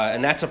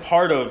 and that's a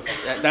part of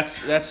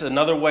that's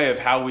another way of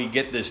how we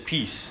get this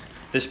peace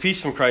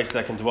from Christ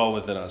that can dwell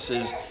within us.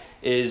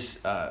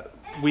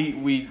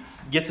 We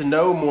get to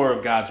know more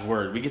of God's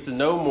word. We get to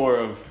know more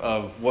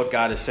of what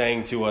God is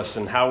saying to us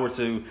and how we're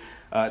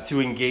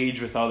to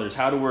engage with others,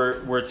 how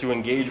we're to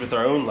engage with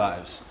our own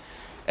lives.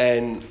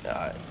 And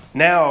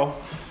now,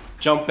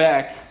 jump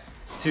back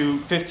to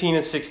 15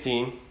 and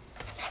 16,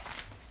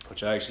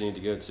 which I actually need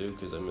to go to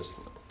because I messed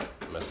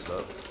it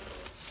up.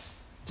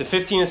 To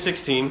 15 and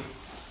 16,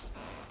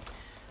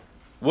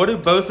 what do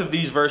both of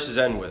these verses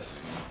end with?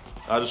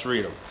 I'll just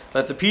read them.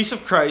 Let the peace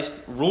of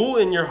Christ rule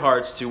in your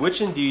hearts, to which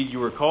indeed you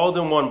were called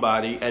in one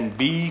body, and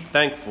be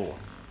thankful.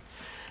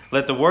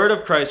 Let the word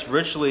of Christ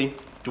richly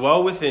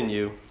dwell within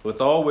you,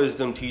 with all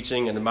wisdom,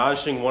 teaching and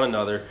admonishing one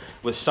another,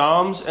 with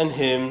psalms and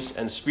hymns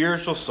and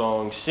spiritual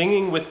songs,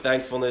 singing with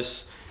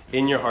thankfulness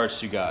in your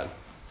hearts to God.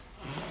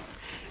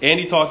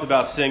 Andy talked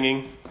about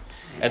singing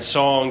and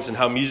songs and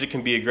how music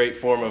can be a great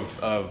form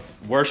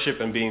of worship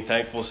and being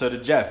thankful. So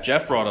did Geoff.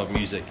 Geoff brought up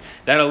music.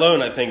 That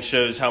alone, I think,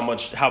 shows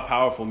how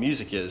powerful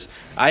music is.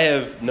 I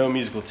have no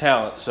musical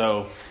talent,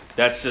 so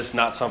that's just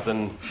not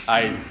something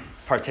I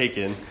partake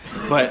in.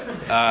 But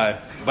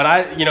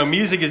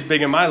music is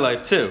big in my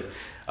life too.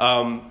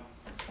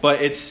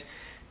 But it's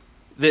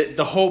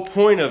the whole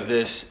point of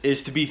this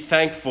is to be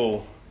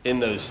thankful in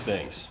those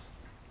things.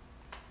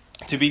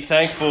 To be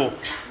thankful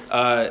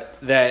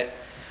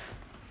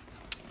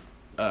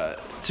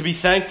to be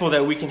thankful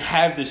that we can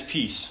have this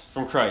peace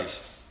from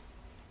Christ.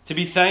 To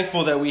be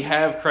thankful that we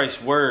have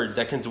Christ's word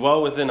that can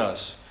dwell within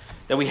us.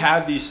 That we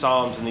have these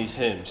psalms and these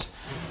hymns.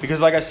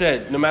 Because like I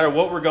said, no matter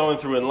what we're going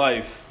through in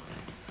life,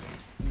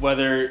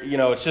 whether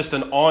it's just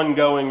an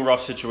ongoing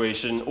rough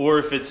situation, or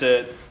if it's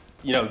a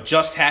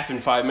just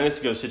happened 5 minutes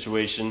ago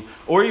situation,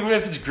 or even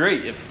if it's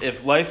great,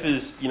 if life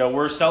is,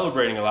 we're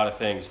celebrating a lot of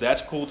things,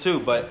 that's cool too.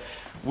 But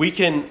we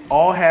can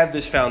all have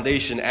this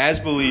foundation as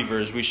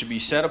believers. We should be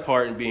set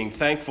apart and being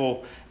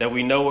thankful that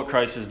we know what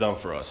Christ has done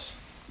for us.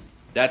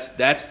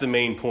 That's the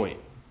main point.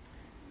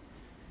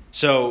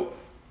 So,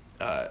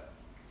 and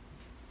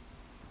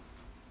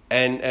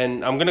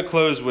I'm going to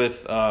close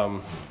with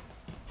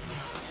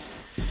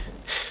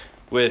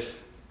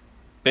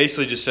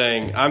basically just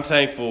saying I'm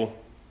thankful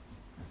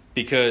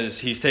because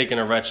He's taken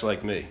a wretch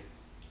like me,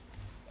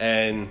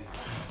 and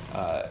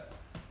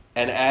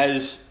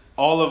as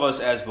all of us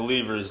as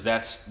believers,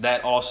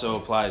 that also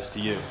applies to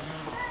you.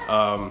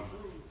 And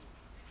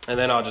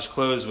then I'll just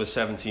close with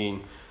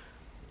 17,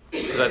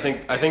 because I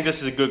think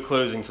this is a good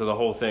closing to the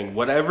whole thing.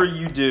 Whatever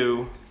you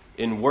do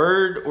in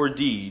word or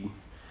deed,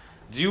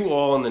 do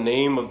all in the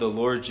name of the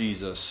Lord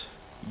Jesus,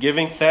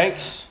 giving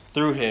thanks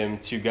through Him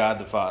to God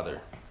the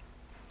Father.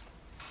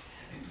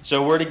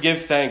 So we're to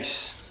give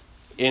thanks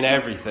in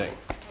everything,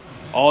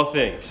 all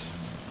things.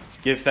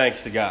 Give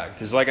thanks to God,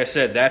 because like I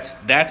said,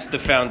 that's the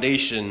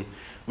foundation.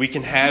 We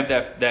can have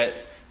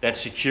that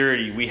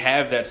security. We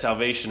have that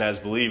salvation as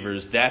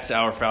believers. That's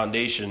our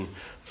foundation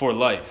for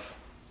life.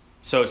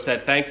 So it's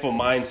that thankful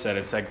mindset.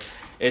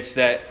 It's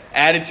that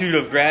attitude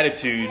of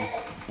gratitude,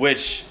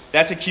 which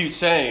that's a cute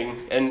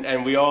saying,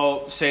 and we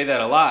all say that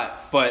a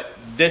lot. But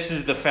this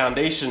is the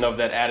foundation of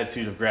that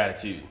attitude of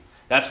gratitude.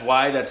 That's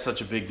why that's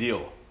such a big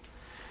deal.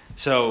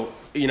 So,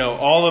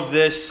 all of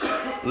this,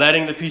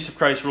 letting the peace of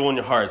Christ rule in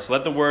your hearts.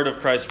 Let the word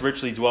of Christ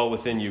richly dwell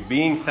within you.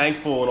 Being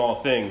thankful in all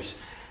things.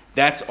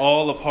 That's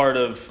all a part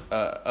of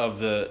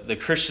the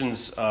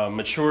Christian's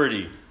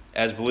maturity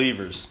as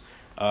believers,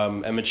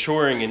 and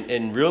maturing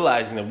and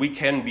realizing that we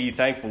can be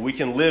thankful. We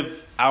can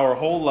live our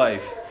whole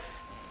life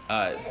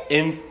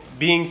in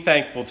being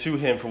thankful to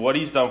Him for what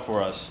He's done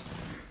for us.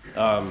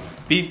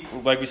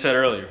 Like we said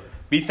earlier,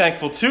 be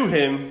thankful to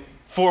Him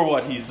for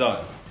what He's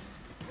done.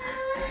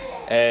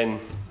 And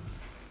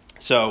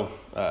so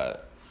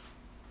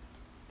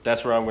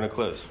that's where I'm going to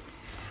close.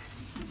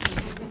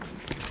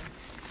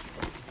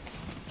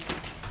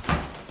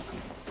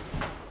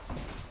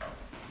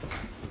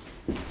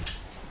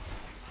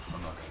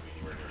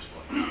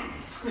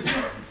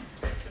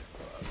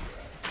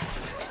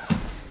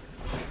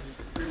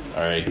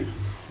 All right.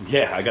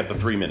 Yeah, I got the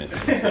 3 minutes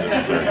instead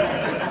of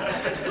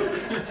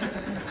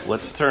 30.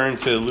 Let's turn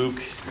to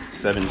Luke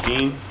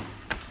 17.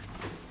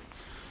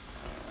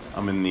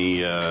 I'm in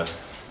the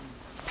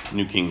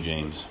New King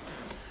James.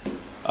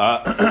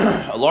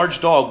 A large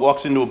dog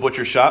walks into a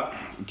butcher shop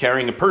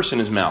carrying a purse in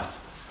his mouth.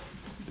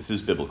 This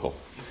is biblical.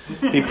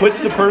 He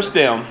puts the purse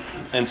down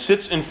and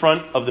sits in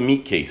front of the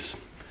meat case.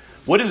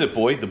 "What is it,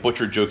 boy?" the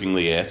butcher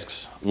jokingly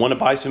asks. "Want to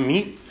buy some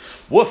meat?"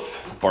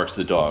 "Woof," barks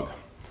the dog.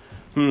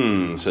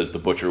 Says the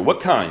butcher. "What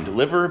kind?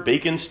 Liver,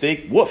 bacon,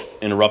 steak?" "Woof,"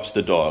 interrupts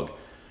the dog.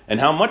 "And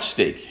how much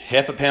steak?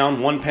 Half a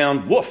pound, 1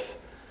 pound?" "Woof."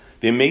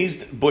 The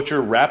amazed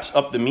butcher wraps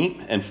up the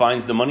meat and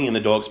finds the money in the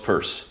dog's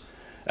purse.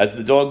 As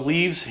the dog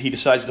leaves, he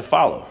decides to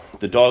follow.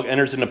 The dog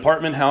enters an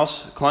apartment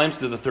house, climbs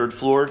to the 3rd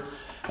floor,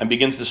 and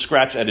begins to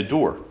scratch at a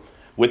door.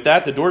 With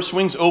that, the door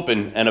swings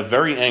open, and a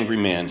very angry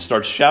man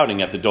starts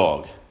shouting at the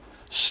dog.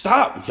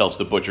 "Stop," yells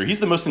the butcher.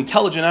 "He's the most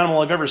intelligent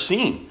animal I've ever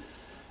seen."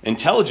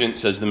 "Intelligent,"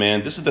 says the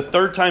man. "This is the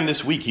 3rd time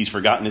this week he's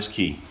forgotten his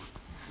key."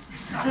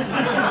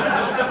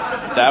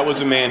 That was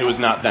a man who was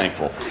not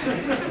thankful.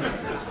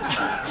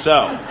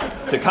 So,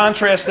 to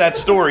contrast that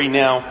story,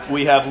 now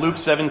we have Luke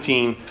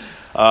 17,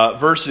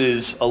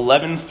 verses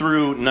 11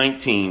 through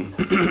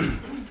 19.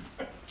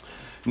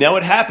 "Now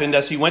it happened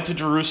as he went to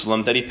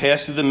Jerusalem that he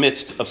passed through the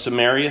midst of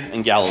Samaria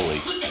and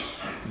Galilee.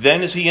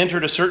 Then as he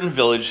entered a certain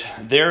village,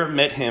 there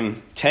met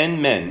him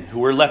 10 men who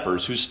were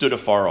lepers who stood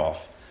afar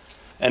off.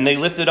 And they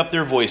lifted up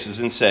their voices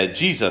and said,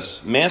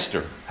 'Jesus,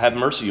 Master, have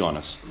mercy on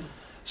us.'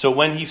 So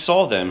when he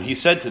saw them, he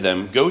said to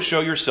them, 'Go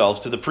show yourselves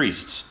to the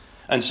priests.'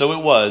 And so it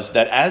was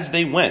that as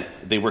they went,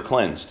 they were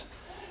cleansed.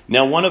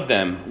 Now one of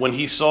them, when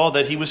he saw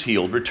that he was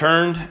healed,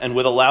 returned and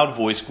with a loud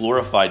voice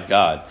glorified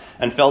God,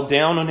 and fell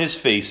down on his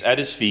face at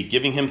his feet,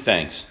 giving him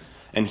thanks.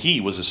 And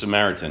he was a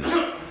Samaritan.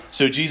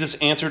 So Jesus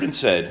answered and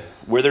said,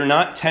 'Were there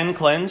not 10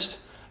 cleansed?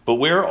 But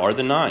where are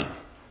the 9?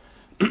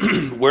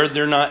 Were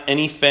there not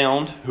any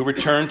found who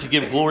returned to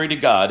give glory to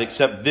God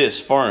except this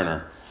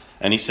foreigner?'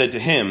 And he said to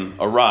him,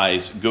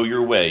 'Arise, go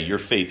your way, your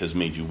faith has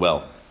made you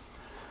well.'"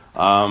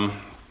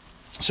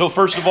 So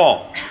first of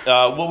all,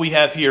 what we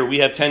have here, we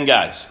have 10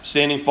 guys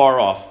standing far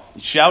off,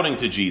 shouting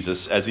to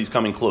Jesus as he's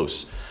coming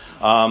close.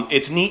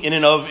 It's neat in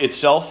and of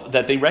itself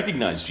that they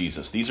recognize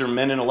Jesus. These are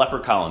men in a leper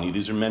colony.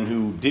 These are men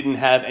who didn't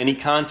have any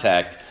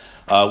contact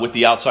with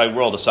the outside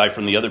world aside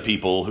from the other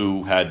people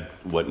who had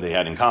what they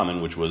had in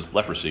common, which was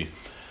leprosy.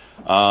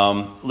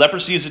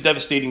 Leprosy is a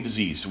devastating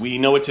disease. We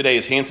know it today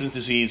as Hansen's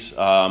disease.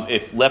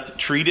 If left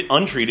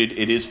untreated,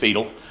 it is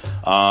fatal.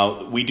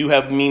 We do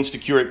have means to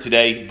cure it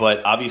today,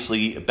 but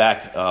obviously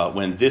back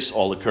when this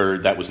all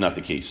occurred, that was not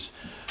the case.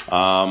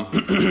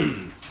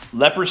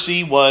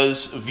 Leprosy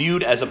was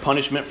viewed as a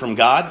punishment from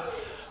God.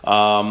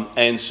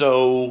 And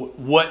so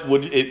what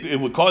it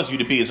would cause you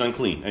to be is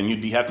unclean, and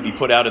you'd have to be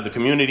put out of the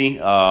community.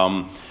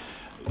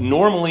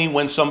 Normally,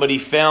 when somebody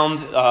found,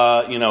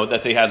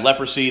 that they had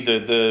leprosy,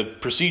 the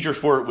procedure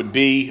for it would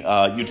be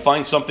you'd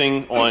find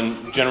something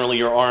on generally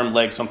your arm,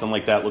 leg, something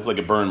like that, looked like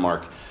a burn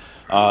mark.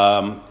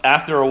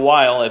 After a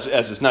while, as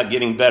it's not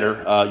getting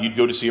better, you'd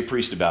go to see a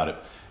priest about it.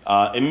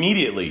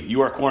 Immediately,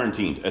 you are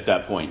quarantined at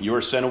that point. You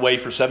are sent away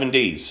for 7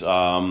 days.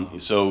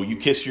 So you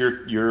kiss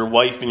your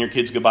wife and your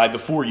kids goodbye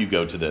before you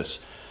go to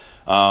this.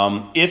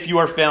 If you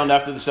are found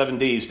after the 7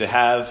 days to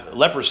have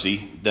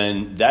leprosy,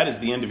 then that is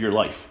the end of your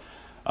life.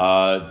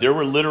 There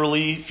were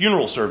literally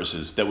funeral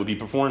services that would be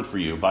performed for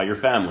you by your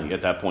family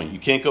at that point. You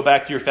can't go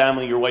back to your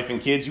family, your wife and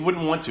kids. You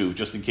wouldn't want to,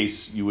 just in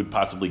case you would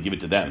possibly give it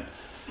to them.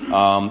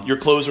 Your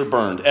clothes are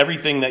burned.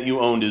 Everything that you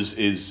owned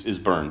is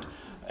burned.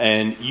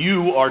 And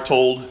you are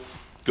told,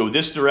 go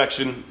this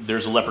direction.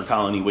 There's a leper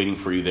colony waiting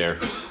for you there.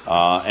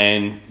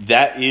 And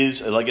that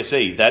is, like I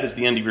say, that is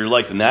the end of your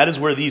life. And that is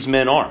where these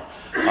men are.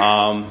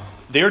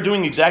 They are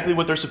doing exactly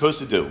what they're supposed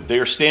to do. They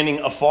are standing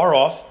afar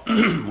off,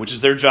 which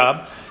is their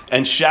job,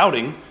 and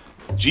shouting,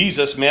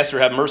 "Jesus, Master,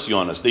 have mercy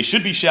on us." They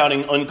should be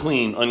shouting,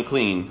 "Unclean,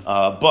 unclean."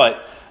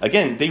 But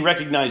again, they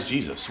recognize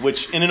Jesus,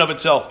 which in and of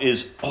itself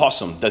is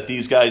awesome that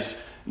these guys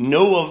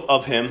know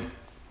of him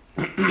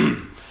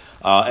and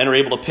are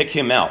able to pick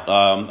him out.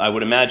 I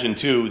would imagine,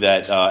 too,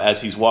 that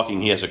as he's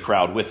walking, he has a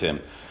crowd with him.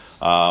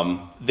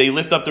 They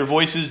lift up their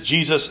voices,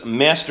 "Jesus,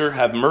 Master,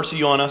 have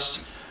mercy on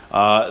us."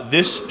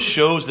 This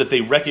shows that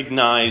they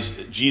recognize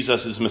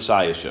Jesus'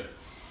 messiahship.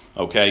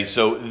 Okay,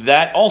 so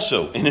that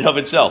also, in and of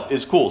itself,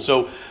 is cool.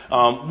 So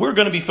we're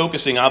going to be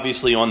focusing,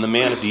 obviously, on the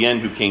man at the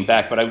end who came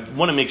back, but I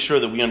want to make sure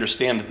that we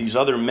understand that these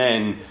other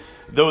men,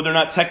 though they're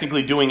not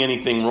technically doing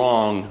anything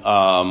wrong,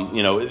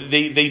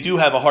 they do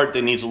have a heart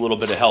that needs a little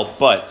bit of help,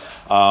 but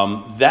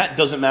that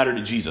doesn't matter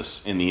to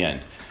Jesus in the end.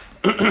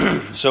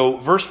 So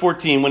verse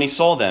 14, when he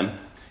saw them,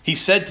 he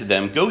said to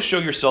them, "Go show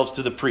yourselves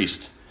to the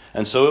priest."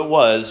 And so it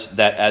was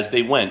that as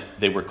they went,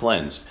 they were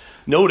cleansed.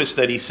 Notice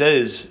that he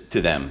says to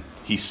them,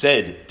 he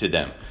said to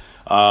them.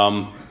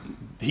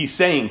 He's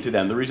saying to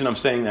them. The reason I'm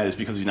saying that is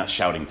because he's not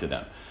shouting to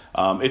them.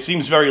 It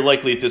seems very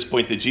likely at this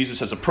point that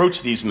Jesus has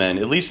approached these men,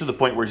 at least to the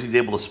point where he's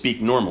able to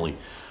speak normally,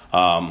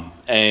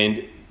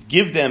 and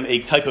give them a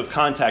type of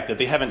contact that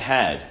they haven't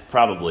had,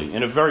 probably,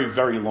 in a very,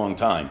 very long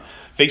time.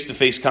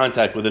 Face-to-face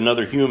contact with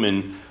another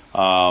human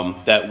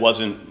that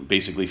wasn't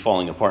basically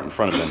falling apart in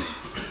front of them.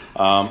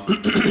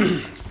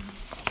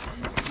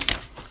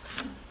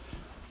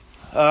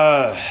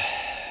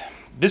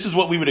 this is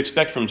what we would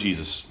expect from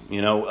Jesus,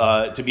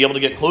 to be able to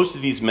get close to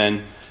these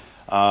men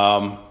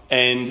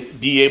and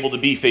be able to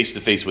be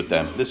face-to-face with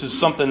them. This is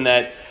something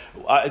that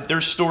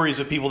there's stories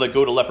of people that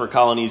go to leper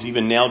colonies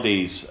even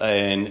nowadays,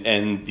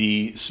 and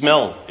the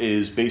smell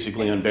is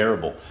basically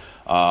unbearable.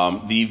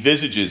 The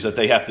visages that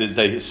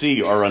they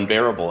see are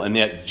unbearable, and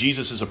yet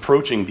Jesus is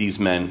approaching these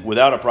men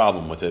without a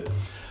problem with it.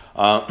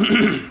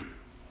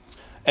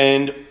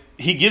 And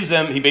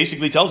he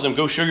basically tells them,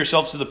 go show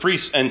yourselves to the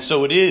priests. And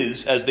so it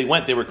is, as they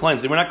went, they were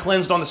cleansed. They were not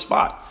cleansed on the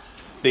spot.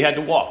 They had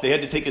to walk. They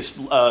had to take a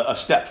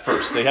step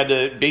first. They had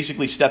to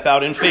basically step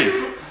out in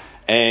faith.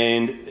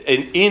 And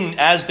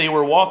as they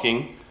were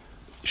walking,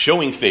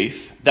 showing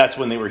faith, that's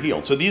when they were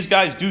healed. So these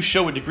guys do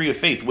show a degree of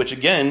faith, which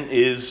again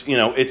is,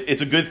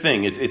 it's a good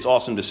thing. It's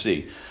awesome to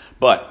see.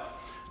 But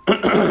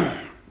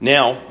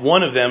now,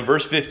 one of them,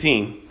 verse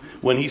 15,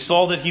 when he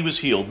saw that he was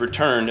healed,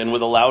 returned and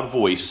with a loud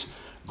voice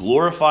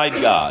glorified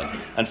God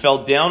and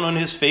fell down on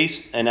his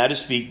face and at his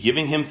feet,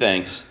 giving him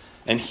thanks.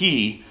 And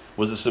he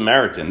was a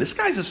Samaritan. This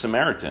guy's a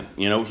Samaritan.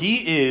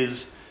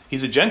 He's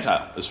a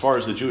Gentile as far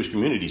as the Jewish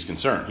community is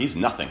concerned. He's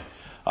nothing.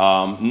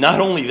 Not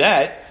only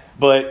that,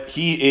 but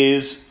he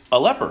is a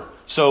leper.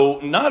 So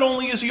not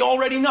only is he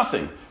already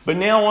nothing, but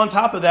now on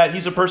top of that,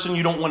 he's a person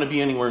you don't want to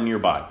be anywhere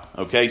nearby.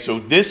 Okay, so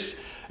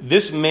this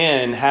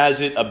man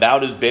has it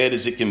about as bad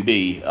as it can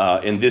be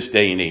in this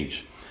day and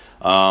age.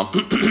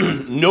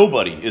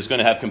 Nobody is going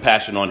to have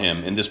compassion on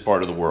him in this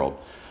part of the world.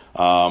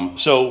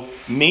 So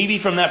maybe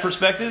from that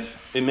perspective,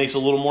 it makes a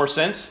little more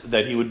sense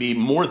that he would be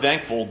more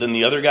thankful than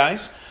the other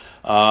guys.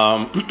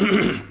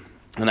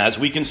 And as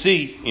we can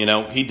see,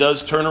 he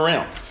does turn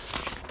around.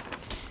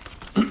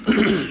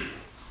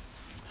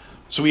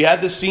 So we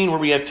have this scene where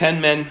we have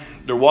 10 men.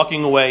 They're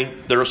walking away.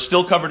 They're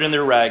still covered in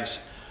their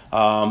rags,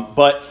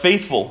 but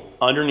faithful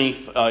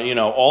underneath,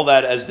 all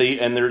that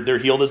they're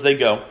healed as they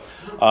go.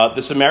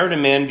 The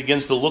Samaritan man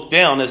begins to look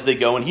down as they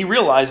go, and he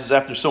realizes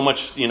after so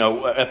much,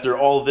 after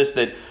all of this,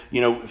 that,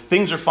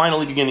 things are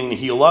finally beginning to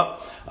heal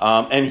up,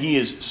 and he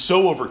is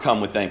so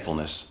overcome with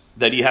thankfulness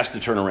that he has to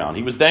turn around.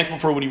 He was thankful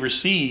for what he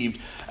received,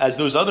 as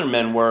those other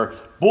men were,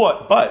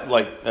 but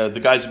like the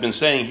guys have been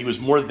saying, he was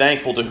more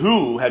thankful to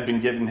who had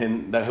given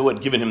him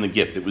the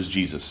gift. It was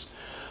Jesus.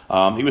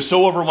 He was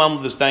so overwhelmed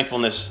with his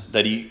thankfulness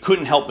that he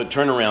couldn't help but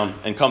turn around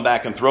and come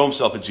back and throw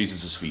himself at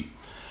Jesus' feet.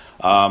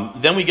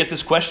 Then we get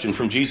this question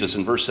from Jesus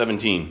in verse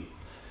 17.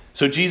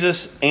 So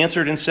Jesus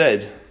answered and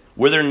said,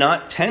 were there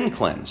not 10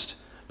 cleansed?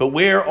 But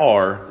where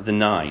are the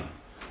 9?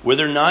 Were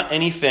there not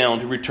any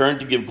found who returned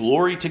to give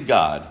glory to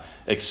God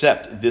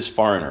except this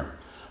foreigner?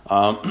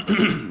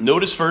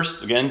 Notice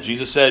first, again,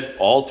 Jesus said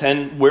all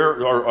 10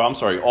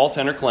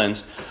 are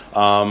cleansed.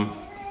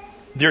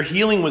 Their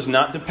healing was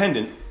not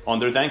dependent on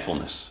their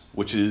thankfulness,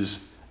 which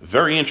is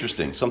very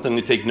interesting, something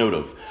to take note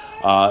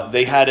of.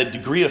 They had a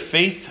degree of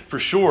faith for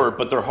sure,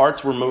 but their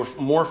hearts were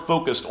more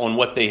focused on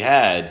what they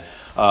had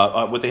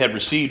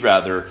received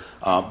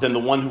than the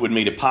one who had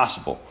made it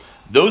possible.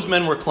 Those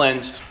men were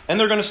cleansed, and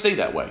they're going to stay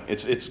that way.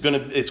 It's going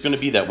to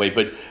be that way.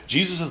 But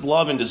Jesus'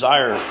 love and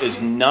desire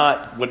is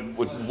not what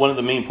one of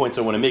the main points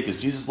I want to make is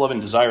Jesus' love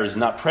and desire is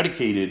not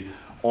predicated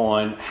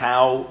on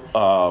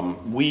how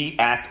we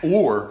act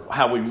or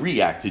how we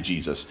react to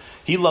Jesus.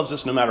 He loves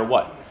us no matter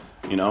what.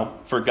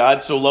 For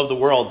God so loved the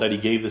world that he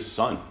gave his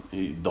son,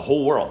 the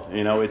whole world.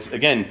 It's,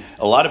 again,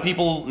 a lot of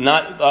people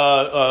not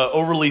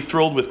overly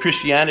thrilled with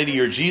Christianity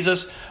or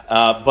Jesus,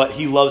 but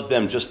he loves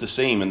them just the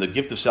same. And the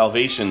gift of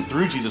salvation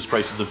through Jesus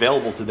Christ is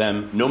available to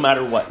them no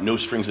matter what, no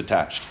strings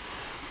attached.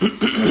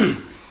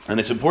 And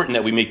it's important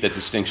that we make that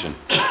distinction.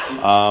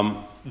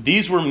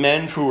 These were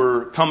men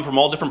who come from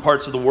all different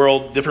parts of the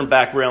world, different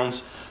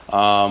backgrounds.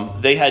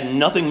 They had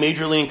nothing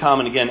majorly in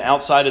common, again,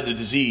 outside of the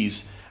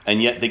disease. And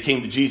yet they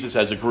came to Jesus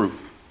as a group.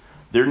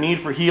 Their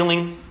need for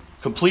healing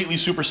completely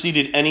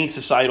superseded any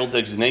societal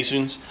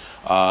designations.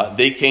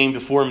 They came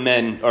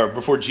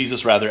before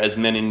Jesus as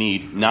men in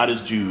need, not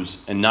as Jews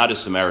and not as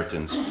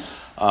Samaritans.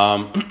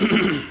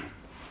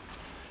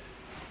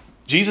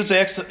 Jesus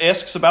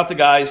asks about the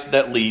guys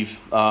that leave,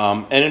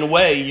 and in a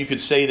way you could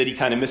say that he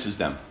kind of misses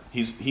them.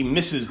 He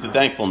misses the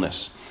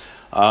thankfulness.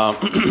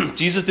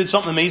 Jesus did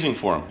something amazing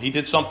for him. He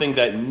did something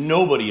that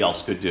nobody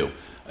else could do.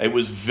 It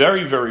was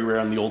very, very rare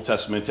in the Old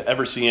Testament to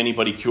ever see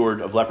anybody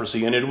cured of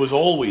leprosy, and it was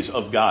always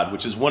of God,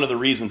 which is one of the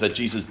reasons that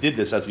Jesus did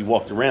this as he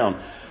walked around,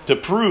 to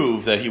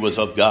prove that he was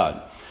of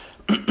God.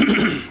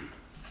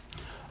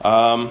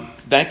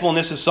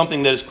 Thankfulness is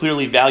something that is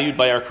clearly valued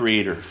by our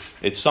Creator.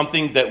 It's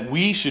something that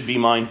we should be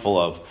mindful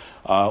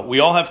of.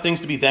 We all have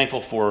things to be thankful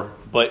for,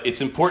 but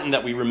it's important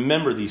that we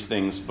remember these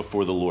things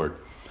before the Lord.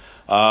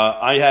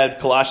 I had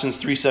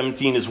Colossians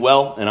 3:17 as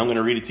well, and I'm going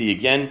to read it to you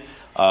again.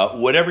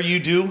 Whatever you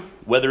do,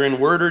 whether in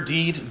word or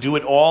deed, do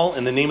it all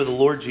in the name of the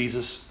Lord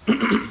Jesus,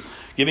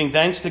 giving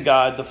thanks to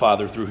God the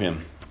Father through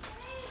him.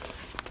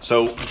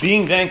 So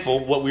being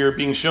thankful, what we are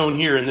being shown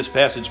here in this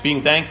passage,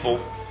 being thankful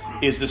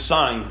is the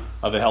sign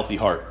of a healthy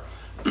heart.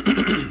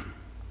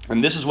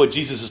 And this is what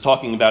Jesus is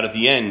talking about at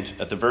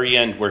the very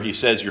end, where he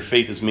says, your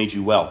faith has made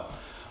you well.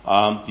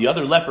 The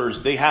other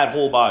lepers, they had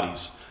whole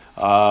bodies,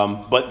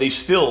 but they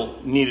still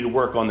needed to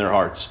work on their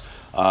hearts.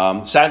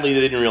 Sadly,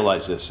 they didn't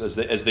realize this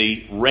as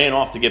they ran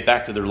off to get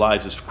back to their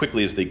lives as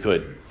quickly as they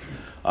could.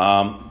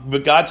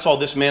 But God saw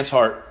this man's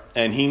heart,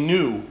 and he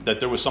knew that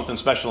there was something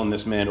special in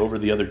this man over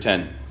the other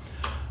 10.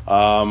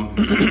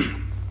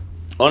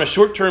 On a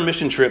short-term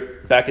mission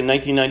trip back in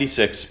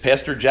 1996,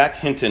 Pastor Jack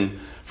Hinton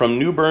from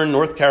New Bern,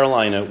 North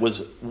Carolina,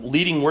 was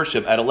leading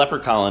worship at a leper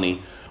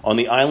colony on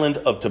the island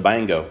of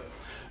Tobago.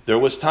 There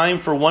was time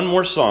for one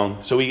more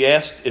song, so he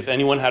asked if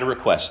anyone had a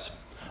request.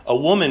 A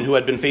woman who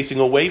had been facing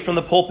away from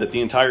the pulpit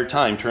the entire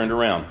time turned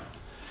around.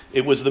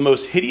 It was the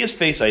most hideous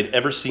face I had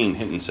ever seen,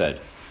 Hinton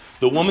said.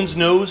 The woman's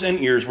nose and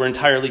ears were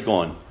entirely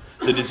gone.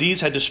 The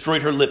disease had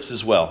destroyed her lips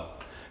as well.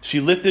 She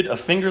lifted a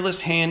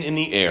fingerless hand in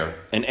the air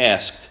and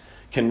asked,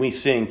 "Can we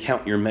sing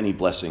Count Your Many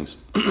Blessings?"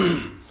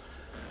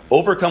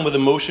 Overcome with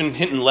emotion,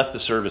 Hinton left the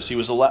service. He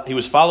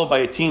was followed by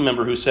a team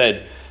member who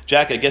said,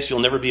 "Jack, I guess you'll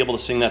never be able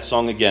to sing that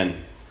song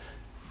again."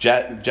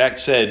 Jack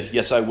said,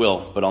 "Yes, I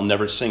will, but I'll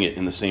never sing it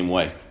in the same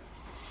way."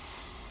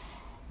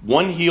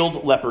 One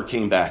healed leper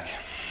came back.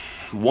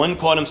 One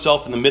caught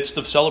himself in the midst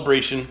of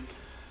celebration,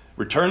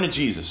 returned to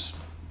Jesus.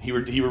 He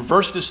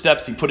reversed his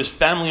steps. He put his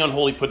family on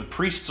hold. He put the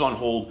priests on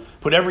hold,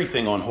 put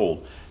everything on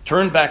hold,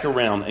 turned back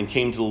around and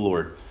came to the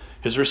Lord.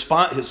 His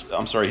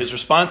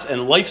response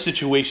and life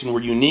situation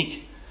were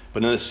unique,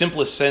 but in the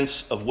simplest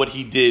sense of what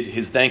he did,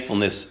 his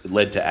thankfulness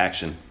led to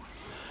action.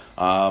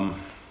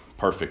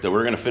 Perfect.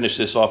 We're going to finish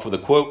this off with a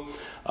quote.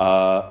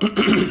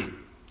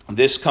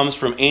 This comes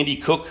from Andy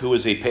Cook, who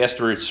is a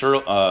pastor at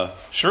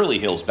Shirley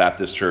Hills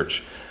Baptist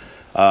Church.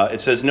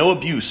 It says, "No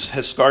abuse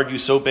has scarred you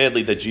so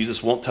badly that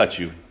Jesus won't touch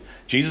you.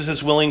 Jesus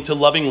is willing to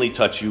lovingly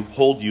touch you,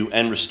 hold you,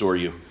 and restore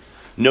you.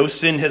 No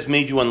sin has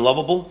made you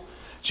unlovable.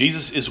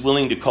 Jesus is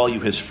willing to call you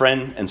his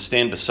friend and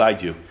stand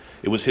beside you.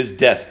 It was his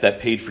death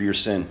that paid for your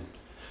sin.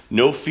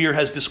 No fear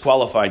has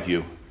disqualified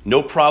you.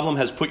 No problem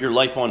has put your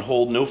life on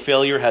hold. No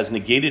failure has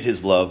negated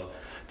his love.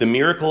 The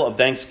miracle of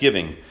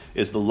thanksgiving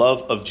is the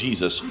love of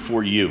Jesus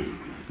for you.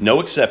 No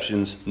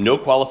exceptions, no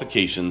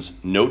qualifications,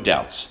 no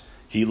doubts.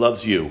 He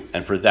loves you,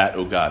 and for that,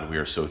 oh God, we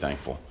are so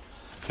thankful."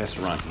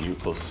 Pastor Ron, can you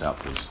close us out,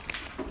 please?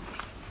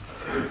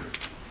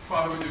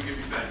 Father, we do give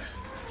you thanks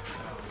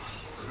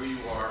for who you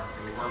are,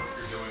 for the work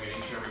you're doing in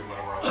each and every one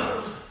of our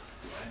lives,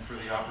 and for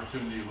the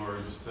opportunity,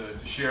 Lord, just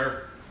to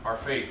share our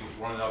faith with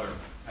one another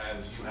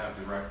as you have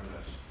direct with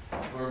us.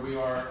 Lord, we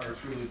are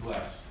truly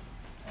blessed,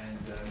 and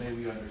may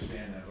we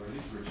understand that, Lord.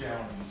 These were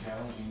challenging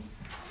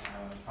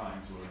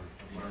times, Lord,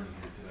 of learning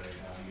here today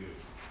about you.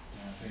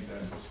 And I think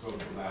that's what spoke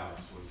the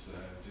loudest was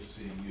just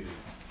seeing you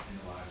in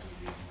the lives of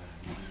these men.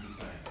 We give you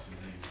thanks. In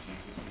the name of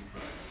Jesus, we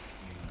pray.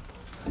 Amen.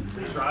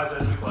 Please rise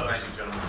as we close. Thank you, gentlemen.